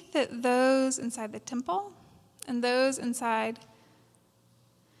think that those inside the temple and those inside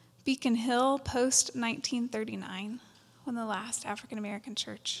Beacon Hill post-1939, when the last African-American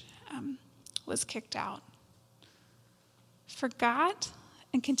church was kicked out, forgot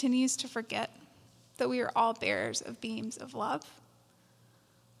and continues to forget that we are all bearers of beams of love.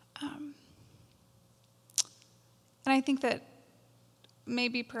 And I think that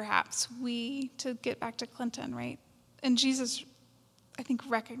maybe perhaps we, to get back to Clinton, right? And Jesus, I think,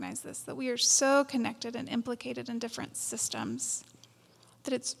 recognized this, that we are so connected and implicated in different systems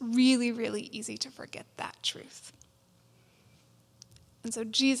that it's really, really easy to forget that truth. And so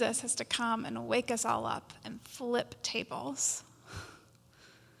Jesus has to come and wake us all up and flip tables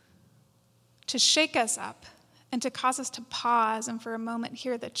to shake us up and to cause us to pause and for a moment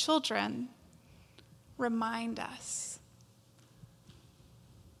hear the children remind us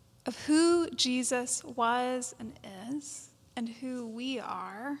of who Jesus was and is and who we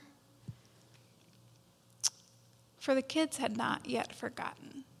are, for the kids had not yet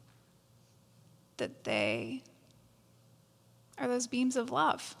forgotten that they are those beams of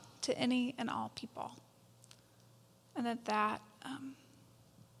love to any and all people. And that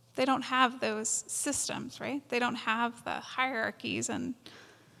they don't have those systems, right? They don't have the hierarchies and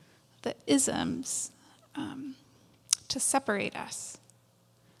the isms to separate us.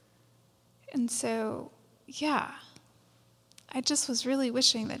 And so, yeah, I just was really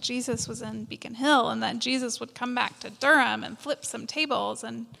wishing that Jesus was in Beacon Hill and that Jesus would come back to Durham and flip some tables.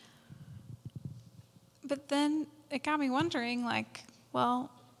 But then it got me wondering, like,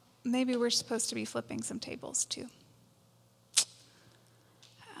 well, maybe we're supposed to be flipping some tables too.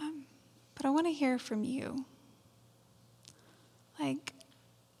 But I want to hear from you. Like,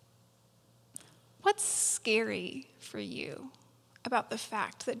 what's scary for you about the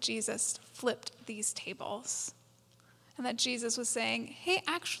fact that Jesus flipped these tables? And that Jesus was saying, hey,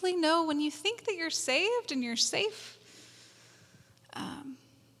 actually, no, when you think that you're saved and you're safe,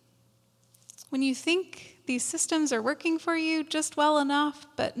 when you think these systems are working for you just well enough,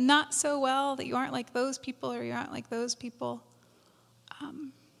 but not so well that you aren't like those people or you aren't like those people,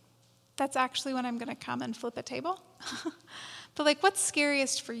 that's actually when I'm going to come and flip a table. But like, what's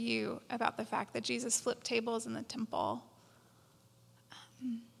scariest for you about the fact that Jesus flipped tables in the temple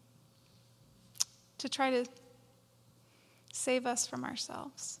to try to save us from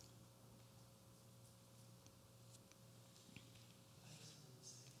ourselves?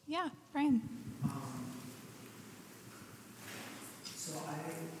 Yeah, Brian. So I'm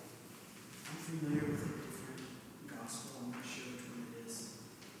familiar with a different gospel. I'm not sure which one it is.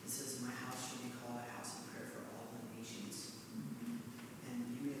 It says, "My house shall be called a house of prayer for all the nations." And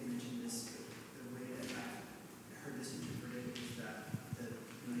you may have mentioned this, but the way that I heard this interpreted is that the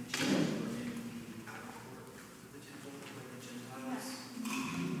Jews were in the outer court of the temple, where the Gentiles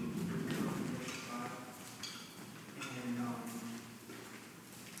would come and worship God. And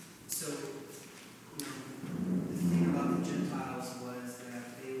so, you know, the thing about the Gentiles was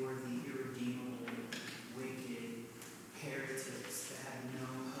that they were the irredeemable, wicked heretics that had no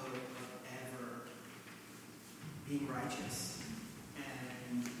hope of ever being righteous.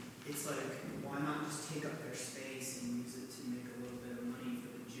 And it's like, why not just take up their space and use it to make a little bit of money for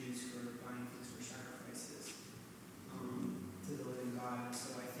the Jews who are buying things for sacrifices to the living God?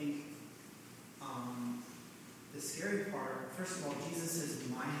 So I think the scary part, first of all, Jesus says,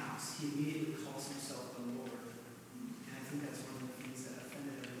 "My house." He immediately calls himself the Lord. And I think that's one of the things that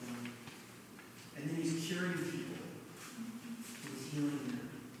offended everyone. And then he's curing people. He's healing them.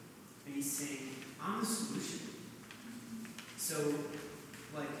 And he's saying, "I'm the solution." So,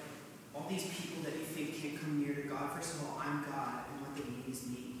 like, all these people that you think can't come near to God, first of all, I'm God, and what they need is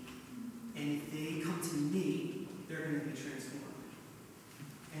me. And if they come to me, they're going to be transformed.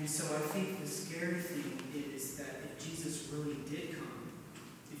 And so I think the scary thing is that if Jesus really did come,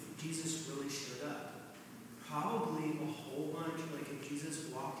 if Jesus really showed up, probably a whole bunch, like if Jesus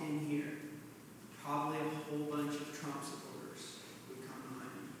walked in here, probably a whole bunch of Trump supporters would come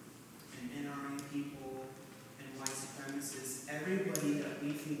behind him. And NRA people and white supremacists, everybody that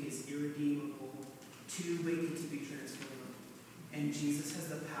we think is irredeemable, too wicked to be transformed. And Jesus has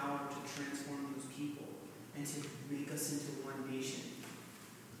the power to transform those people and to make us into one nation.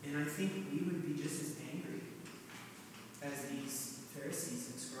 And I think we would be just as angry as these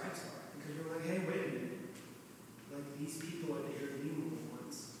Pharisees and scribes are. Because we're like, hey, wait a minute. Like, these people are the irredeemable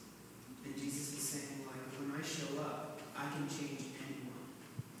ones. And Jesus is saying, like, when I show up, I can change anyone.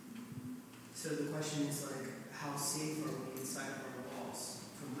 So the question is, like, how safe are we inside of our walls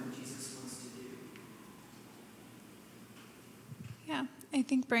from what Jesus wants to do? Yeah, I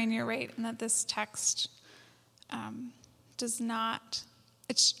think, Brian, you're right, and that this text does not...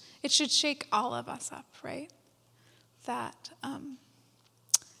 It should shake all of us up, right? That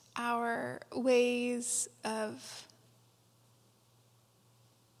our ways of...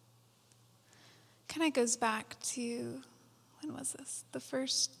 Kind of goes back to, when was this? The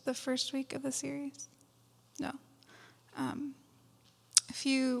first week of the series? No. A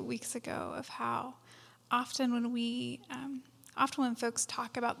few weeks ago, of how often when folks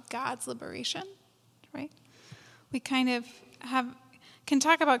talk about God's liberation, right? We kind of can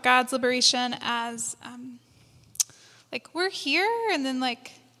talk about God's liberation as like we're here, and then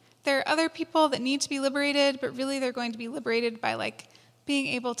like there are other people that need to be liberated, but really they're going to be liberated by like being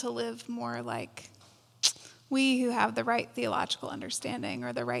able to live more like we who have the right theological understanding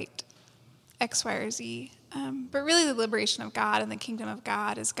or the right X, Y, or Z. But really the liberation of God and the kingdom of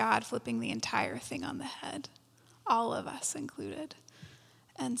God is God flipping the entire thing on the head, all of us included.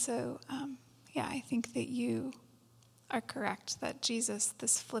 And so, I think that you are correct, that Jesus,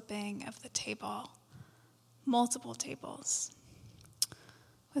 this flipping of the table, multiple tables,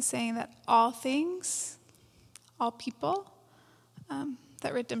 was saying that all things, all people,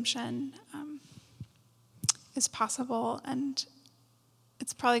 that redemption is possible, and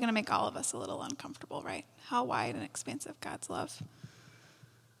it's probably going to make all of us a little uncomfortable, right? How wide and expansive God's love.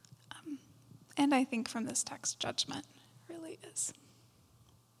 And I think from this text, judgment really is.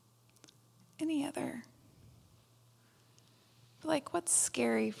 Any other? Like, what's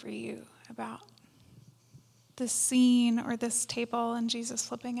scary for you about this scene or this table and Jesus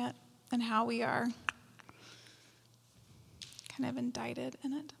flipping it, and how we are kind of indicted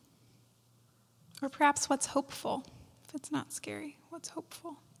in it? Or perhaps what's hopeful? If it's not scary, what's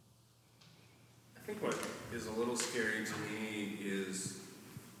hopeful? I think what is a little scary to me is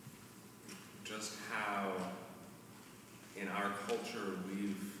just how in our culture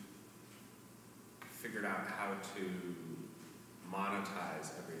we've figured out how to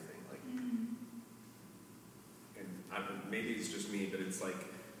monetize everything. Like, and maybe it's just me, but it's like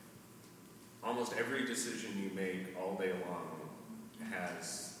almost every decision you make all day long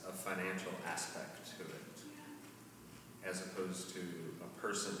has a financial aspect to it, as opposed to a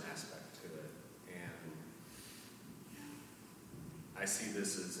person aspect to it. And I see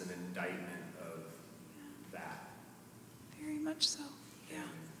this as an indictment of that. Very much so, yeah. And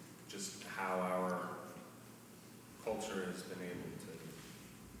just how our culture has been able to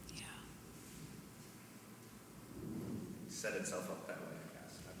set itself up that way, I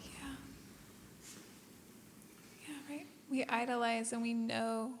guess. Yeah, right. We idolize, and we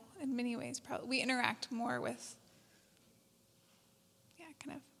know in many ways probably we interact more with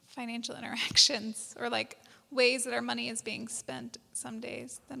kind of financial interactions, or like ways that our money is being spent some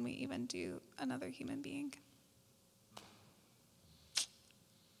days, than we even do another human being.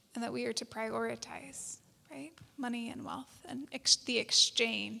 And that we are to prioritize, right? Money and wealth and the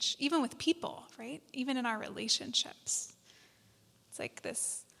exchange, even with people, right? Even in our relationships. It's like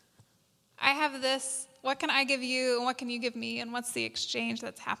this, I have this, what can I give you, and what can you give me, and what's the exchange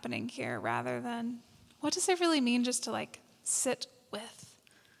that's happening here, rather than what does it really mean just to like sit with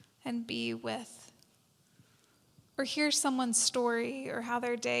and be with, or hear someone's story or how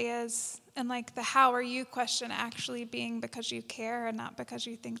their day is, and like the how are you question actually being because you care and not because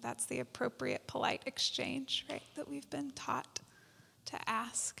you think that's the appropriate polite exchange, right, that we've been taught to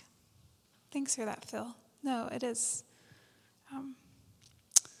ask. Thanks for that, Phil. No, it is.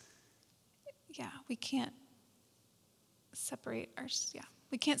 We can't separate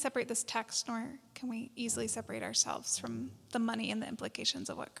we can't separate this text, nor can we easily separate ourselves from the money and the implications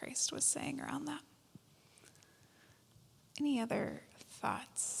of what Christ was saying around that. Any other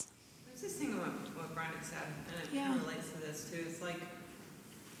thoughts? I was just thinking what Brian had said, and it kind of relates to this too. It's like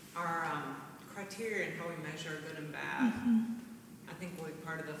our criteria and how we measure good and bad, I think will be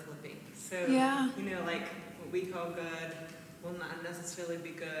part of the flipping. So, like what we call good will not necessarily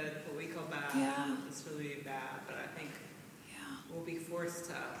be good, what we call bad will not necessarily be bad, but I think we'll be forced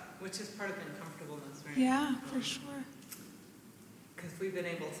to, which is part of the uncomfortableness, right? Yeah, for sure. Because we've been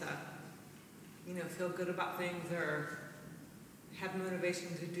able to, feel good about things or have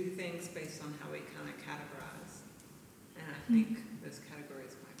motivation to do things based on how we kind of categorize. And I think those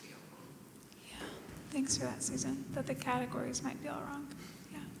categories might be all wrong. Yeah, thanks for that, Susan, that the categories might be all wrong.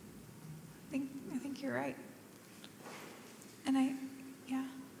 Yeah, I think you're right. And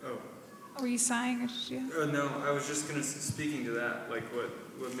Oh. Were you sighing, or did you? No, I was just speaking to that. Like,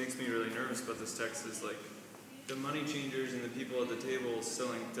 what makes me really nervous about this text is like the money changers and the people at the table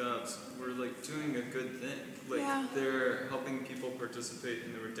selling doves were like doing a good thing. Like they're helping people participate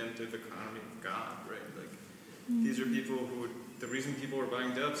in the redemptive economy of God, right? Like these are people who the reason people were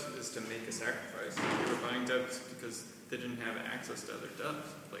buying doves is to make a sacrifice. They were buying doves because they didn't have access to other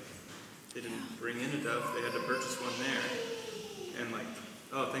doves. Like they didn't bring in a dove; they had to purchase one there, and like.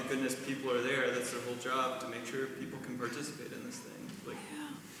 Oh, thank goodness people are there. That's their whole job, to make sure people can participate in this thing. Like,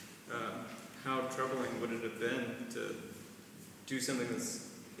 how troubling would it have been to do something that's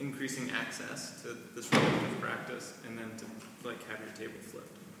increasing access to this relative practice, and then to like have your table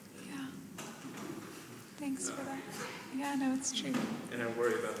flipped? Yeah. Thanks for that. Yeah, no, it's true. And I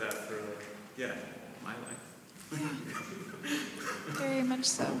worry about that for my life. Yeah. Very much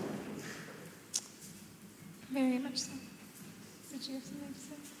so. Very much so. Did you have something to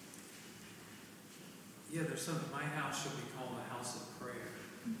say? Yeah, there's something. My house should be called a house of prayer.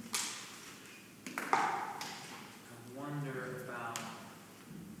 I wonder about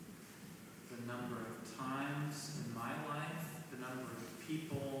the number of times in my life, the number of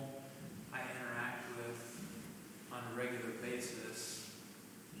people I interact with on a regular basis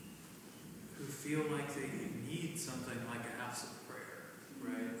who feel like they need something like a house of prayer,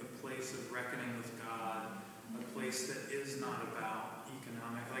 right? A place of reckoning with God, a place that is not about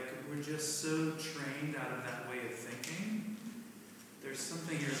economic. Like, we're just so trained out of that way of thinking. There's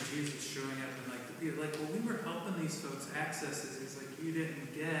something here of Jesus showing up and like, well, we were helping these folks access this. He's like, you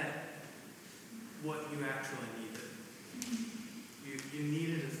didn't get what you actually needed. You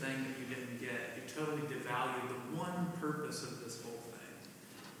needed a thing that you didn't get. You totally devalued the one purpose of this whole thing.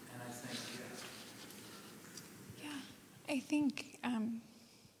 And I think, I think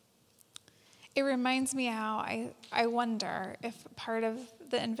it reminds me how I wonder if part of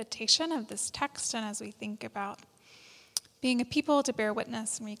the invitation of this text, and as we think about being a people to bear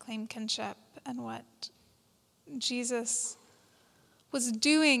witness and reclaim kinship, and what Jesus was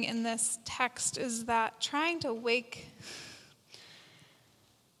doing in this text, is that trying to wake,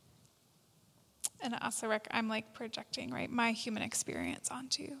 and also I'm like projecting, right, my human experience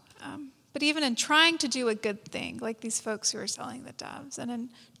onto. But even in trying to do a good thing, like these folks who are selling the doves, and in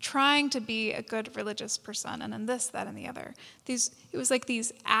trying to be a good religious person, and in this, that, and the other, it was like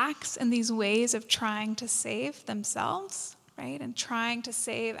these acts and these ways of trying to save themselves, right, and trying to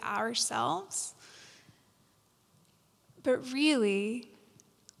save ourselves. But really,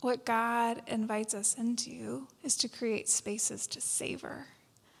 what God invites us into is to create spaces to savor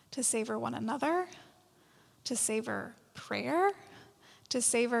one another, to savor prayer, to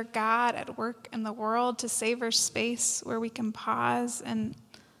savor God at work in the world, to savor space where we can pause. And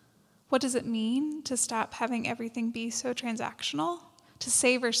what does it mean to stop having everything be so transactional? To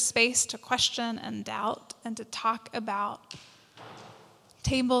savor space to question and doubt, and to talk about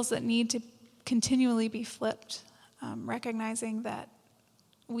tables that need to continually be flipped, recognizing that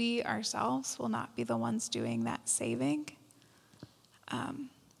we ourselves will not be the ones doing that saving.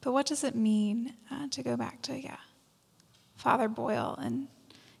 But what does it mean to go back to, Father Boyle in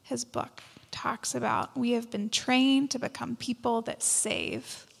his book talks about we have been trained to become people that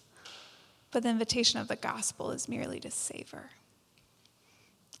save, but the invitation of the gospel is merely to savor.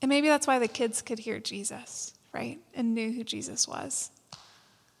 And maybe that's why the kids could hear Jesus, right, and knew who Jesus was.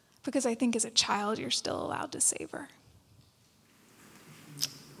 Because I think as a child, you're still allowed to savor.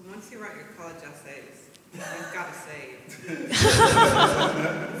 Once you write your college essays, you've got to save. It's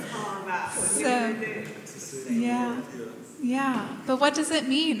all about what you do. Yeah. But what does it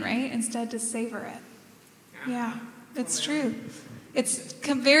mean, right? Instead, to savor it. Yeah, it's true. It's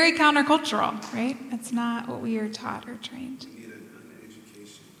very countercultural, right? It's not what we are taught or trained.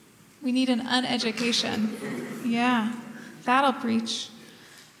 We need an uneducation. Yeah, that'll preach.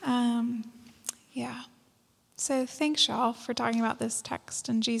 So thanks, y'all, for talking about this text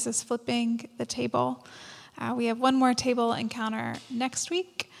and Jesus flipping the table. We have one more table encounter next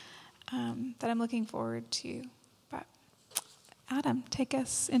week that I'm looking forward to. But Adam, take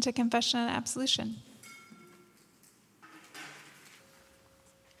us into confession and absolution.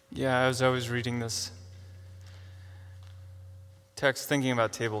 Yeah, as I was reading this text, thinking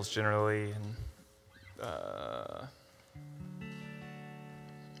about tables generally, and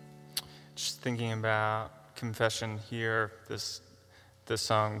just thinking about confession here, this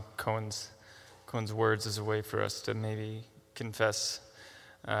song, Cohen's words, is a way for us to maybe confess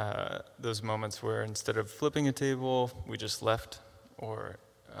those moments where instead of flipping a table, we just left, or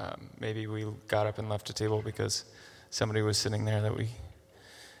maybe we got up and left a table because somebody was sitting there that we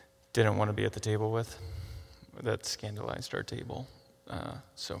didn't want to be at the table with, that scandalized our table.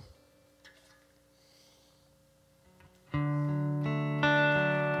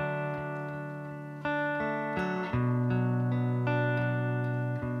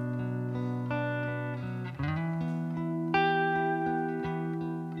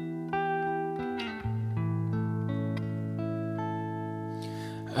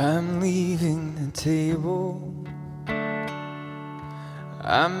 I'm leaving the table.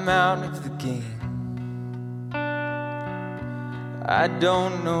 I'm out of the game. I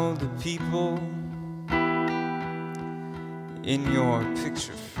don't know the people in your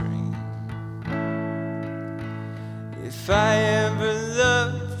picture frame. If I ever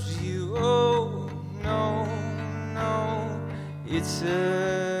loved you, oh no, no, it's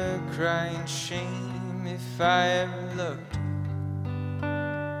a crying shame. If I ever loved you,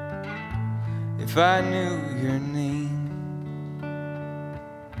 if I knew your name.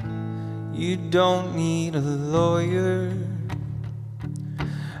 You don't need a lawyer.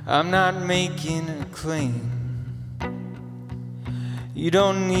 I'm not making a claim. You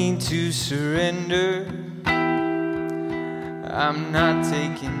don't need to surrender. I'm not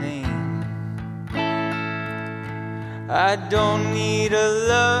taking aim. I don't need a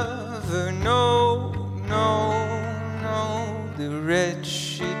lover, no, no, no. The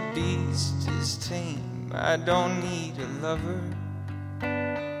wretched beast is tame. I don't need a lover,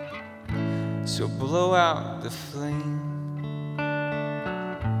 so blow out the flame.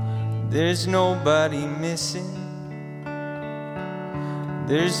 There's nobody missing,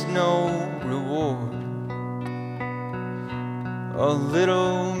 there's no reward. A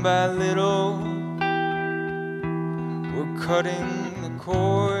little by little, we're cutting the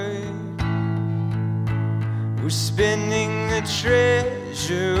cord. We're spending the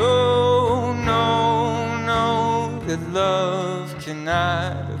treasure. Oh no, no, that love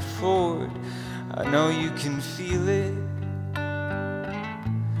cannot afford. I know you can feel it,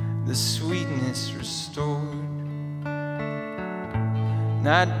 the sweetness restored. And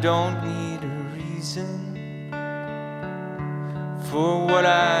I don't need a reason for what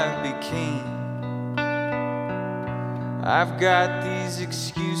I became. I've got these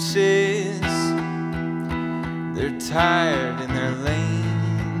excuses, they're tired and they're lame.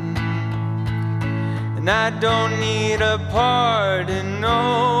 And I don't need a pardon,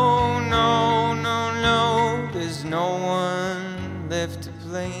 no, no, no, no. There's no one left to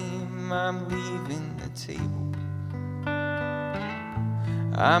blame. I'm leaving the table,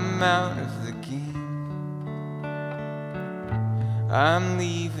 I'm out of the game. I'm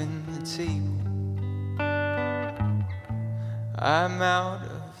leaving the table, I'm out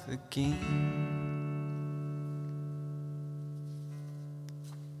of the game.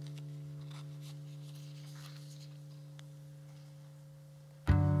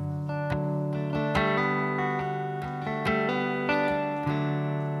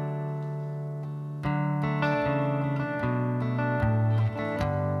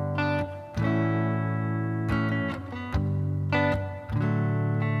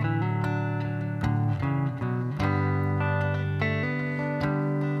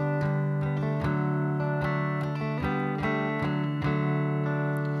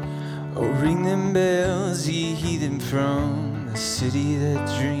 Oh, ring them bells, ye heathen from the city that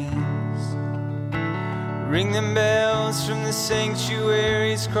dreams. Ring them bells from the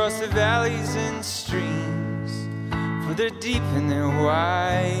sanctuaries, cross the valleys and streams. For they're deep and they're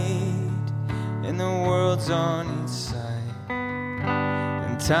wide, and the world's on each side.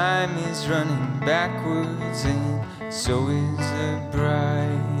 And time is running backwards, and so is the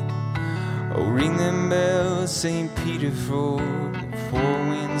bride. Oh, ring them bells, St. Peter, for the four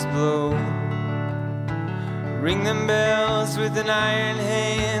winds blow. Ring them bells with an iron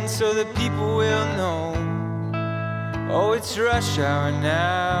hand, so the people will know. Oh, it's rush hour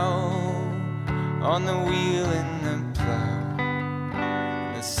now, on the wheel and the plow.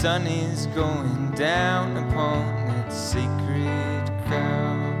 The sun is going down upon that sacred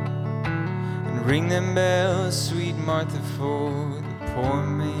crowd. And ring them bells, sweet Martha, for the poor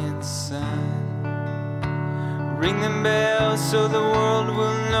man's son. Ring them bells so the world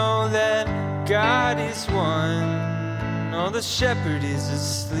will know that God is one. Oh, the shepherd is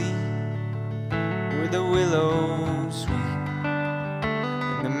asleep where the willows weep,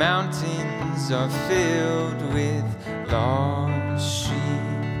 and the mountains are filled with lost sheep.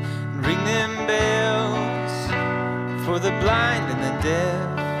 And ring them bells for the blind and the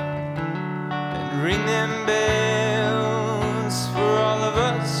deaf, and ring them bells for all of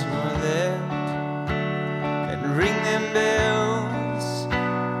us who are left, and ring them bells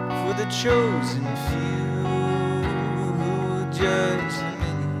for the chosen few who will judge the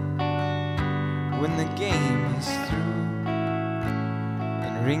many when the game is through.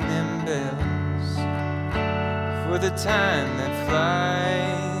 And ring them bells for the time that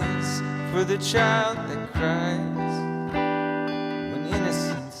flies, for the child that cries when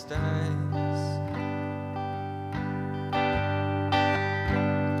innocence dies.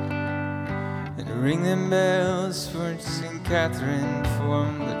 And ring them bells for St. Catherine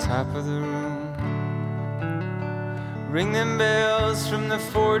from the top of the room. Ring them bells from the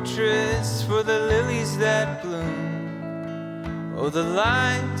fortress for the lilies that bloom. Oh, the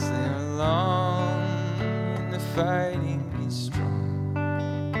lines, they are long, and the fighting is strong,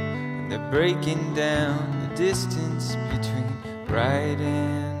 and they're breaking down the distance between right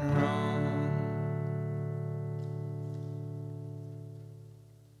and wrong.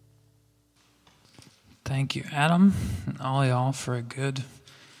 Thank you, Adam, and all y'all for a good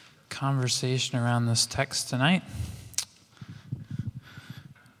conversation around this text tonight.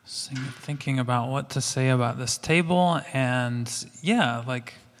 Thinking about what to say about this table, and yeah,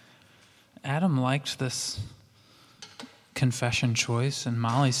 like Adam liked this confession choice, and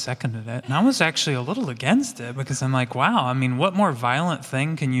Molly seconded it, and I was actually a little against it because I'm like, wow, I mean, what more violent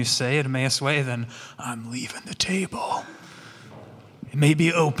thing can you say at Emmaus Way than I'm leaving the table? It may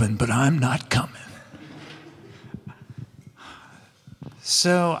be open, but I'm not coming.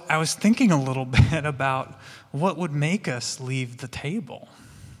 So I was thinking a little bit about what would make us leave the table.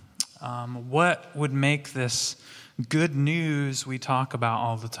 What would make this good news we talk about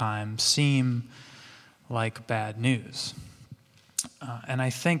all the time seem like bad news? And I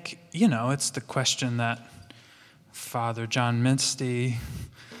think, it's the question that Father John Misty,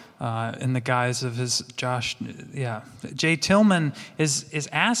 in the guise of his Jay Tillman is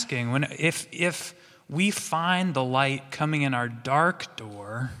asking, if we find the light coming in our dark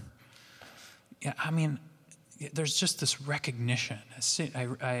door, there's just this recognition.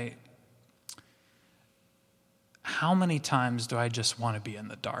 How many times do I just want to be in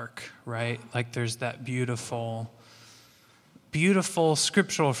the dark, right? Like there's that beautiful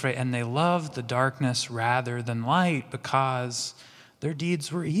scriptural phrase, and they loved the darkness rather than light because their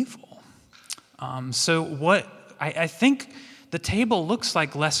deeds were evil. So what I think the table looks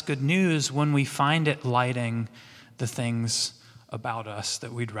like less good news when we find it lighting the things about us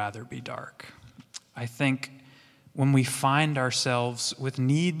that we'd rather be dark. I think when we find ourselves with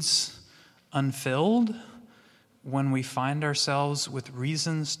needs unfilled, when we find ourselves with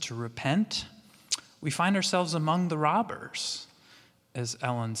reasons to repent, we find ourselves among the robbers, as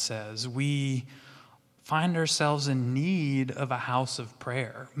Ellen says. We find ourselves in need of a house of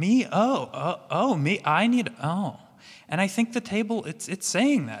prayer. Me? I need. And I think the table, it's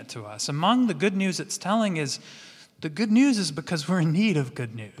saying that to us. Among the good news it's telling is, the good news is because we're in need of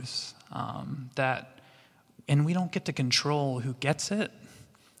good news. And we don't get to control who gets it.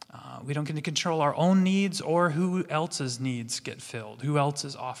 We don't get to control our own needs or who else's needs get filled, who else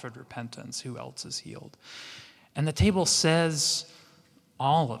is offered repentance, who else is healed. And the table says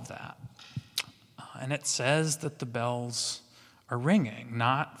all of that. And it says that the bells are ringing,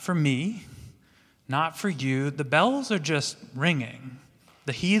 not for me, not for you. The bells are just ringing.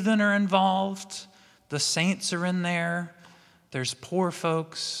 The heathen are involved. The saints are in there. There's poor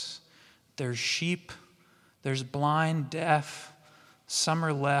folks. There's sheep. There's blind, deaf. Some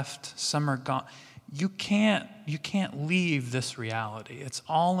are left, some are gone. You can't leave this reality. It's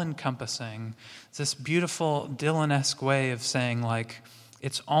all encompassing. It's this beautiful Dylan-esque way of saying, like,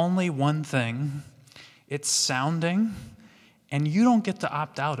 it's only one thing. It's sounding, and you don't get to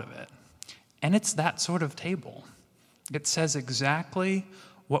opt out of it. And it's that sort of table. It says exactly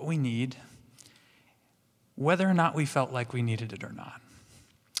what we need, whether or not we felt like we needed it or not.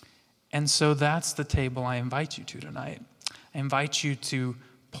 And so that's the table I invite you to tonight. I invite you to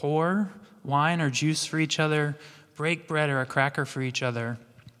pour wine or juice for each other, break bread or a cracker for each other,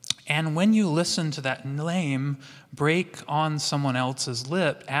 and when you listen to that name break on someone else's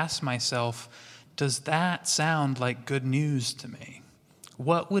lip, ask myself, does that sound like good news to me?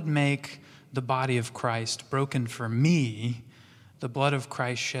 What would make the body of Christ broken for me, the blood of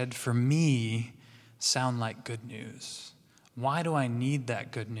Christ shed for me, sound like good news? Why do I need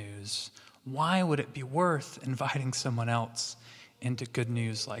that good news? Why would it be worth inviting someone else into good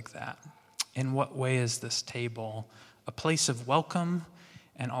news like that? In what way is this table a place of welcome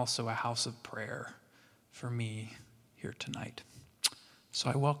and also a house of prayer for me here tonight?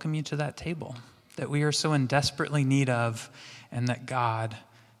 So I welcome you to that table that we are so in desperately need of and that God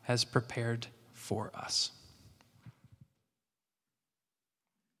has prepared for us.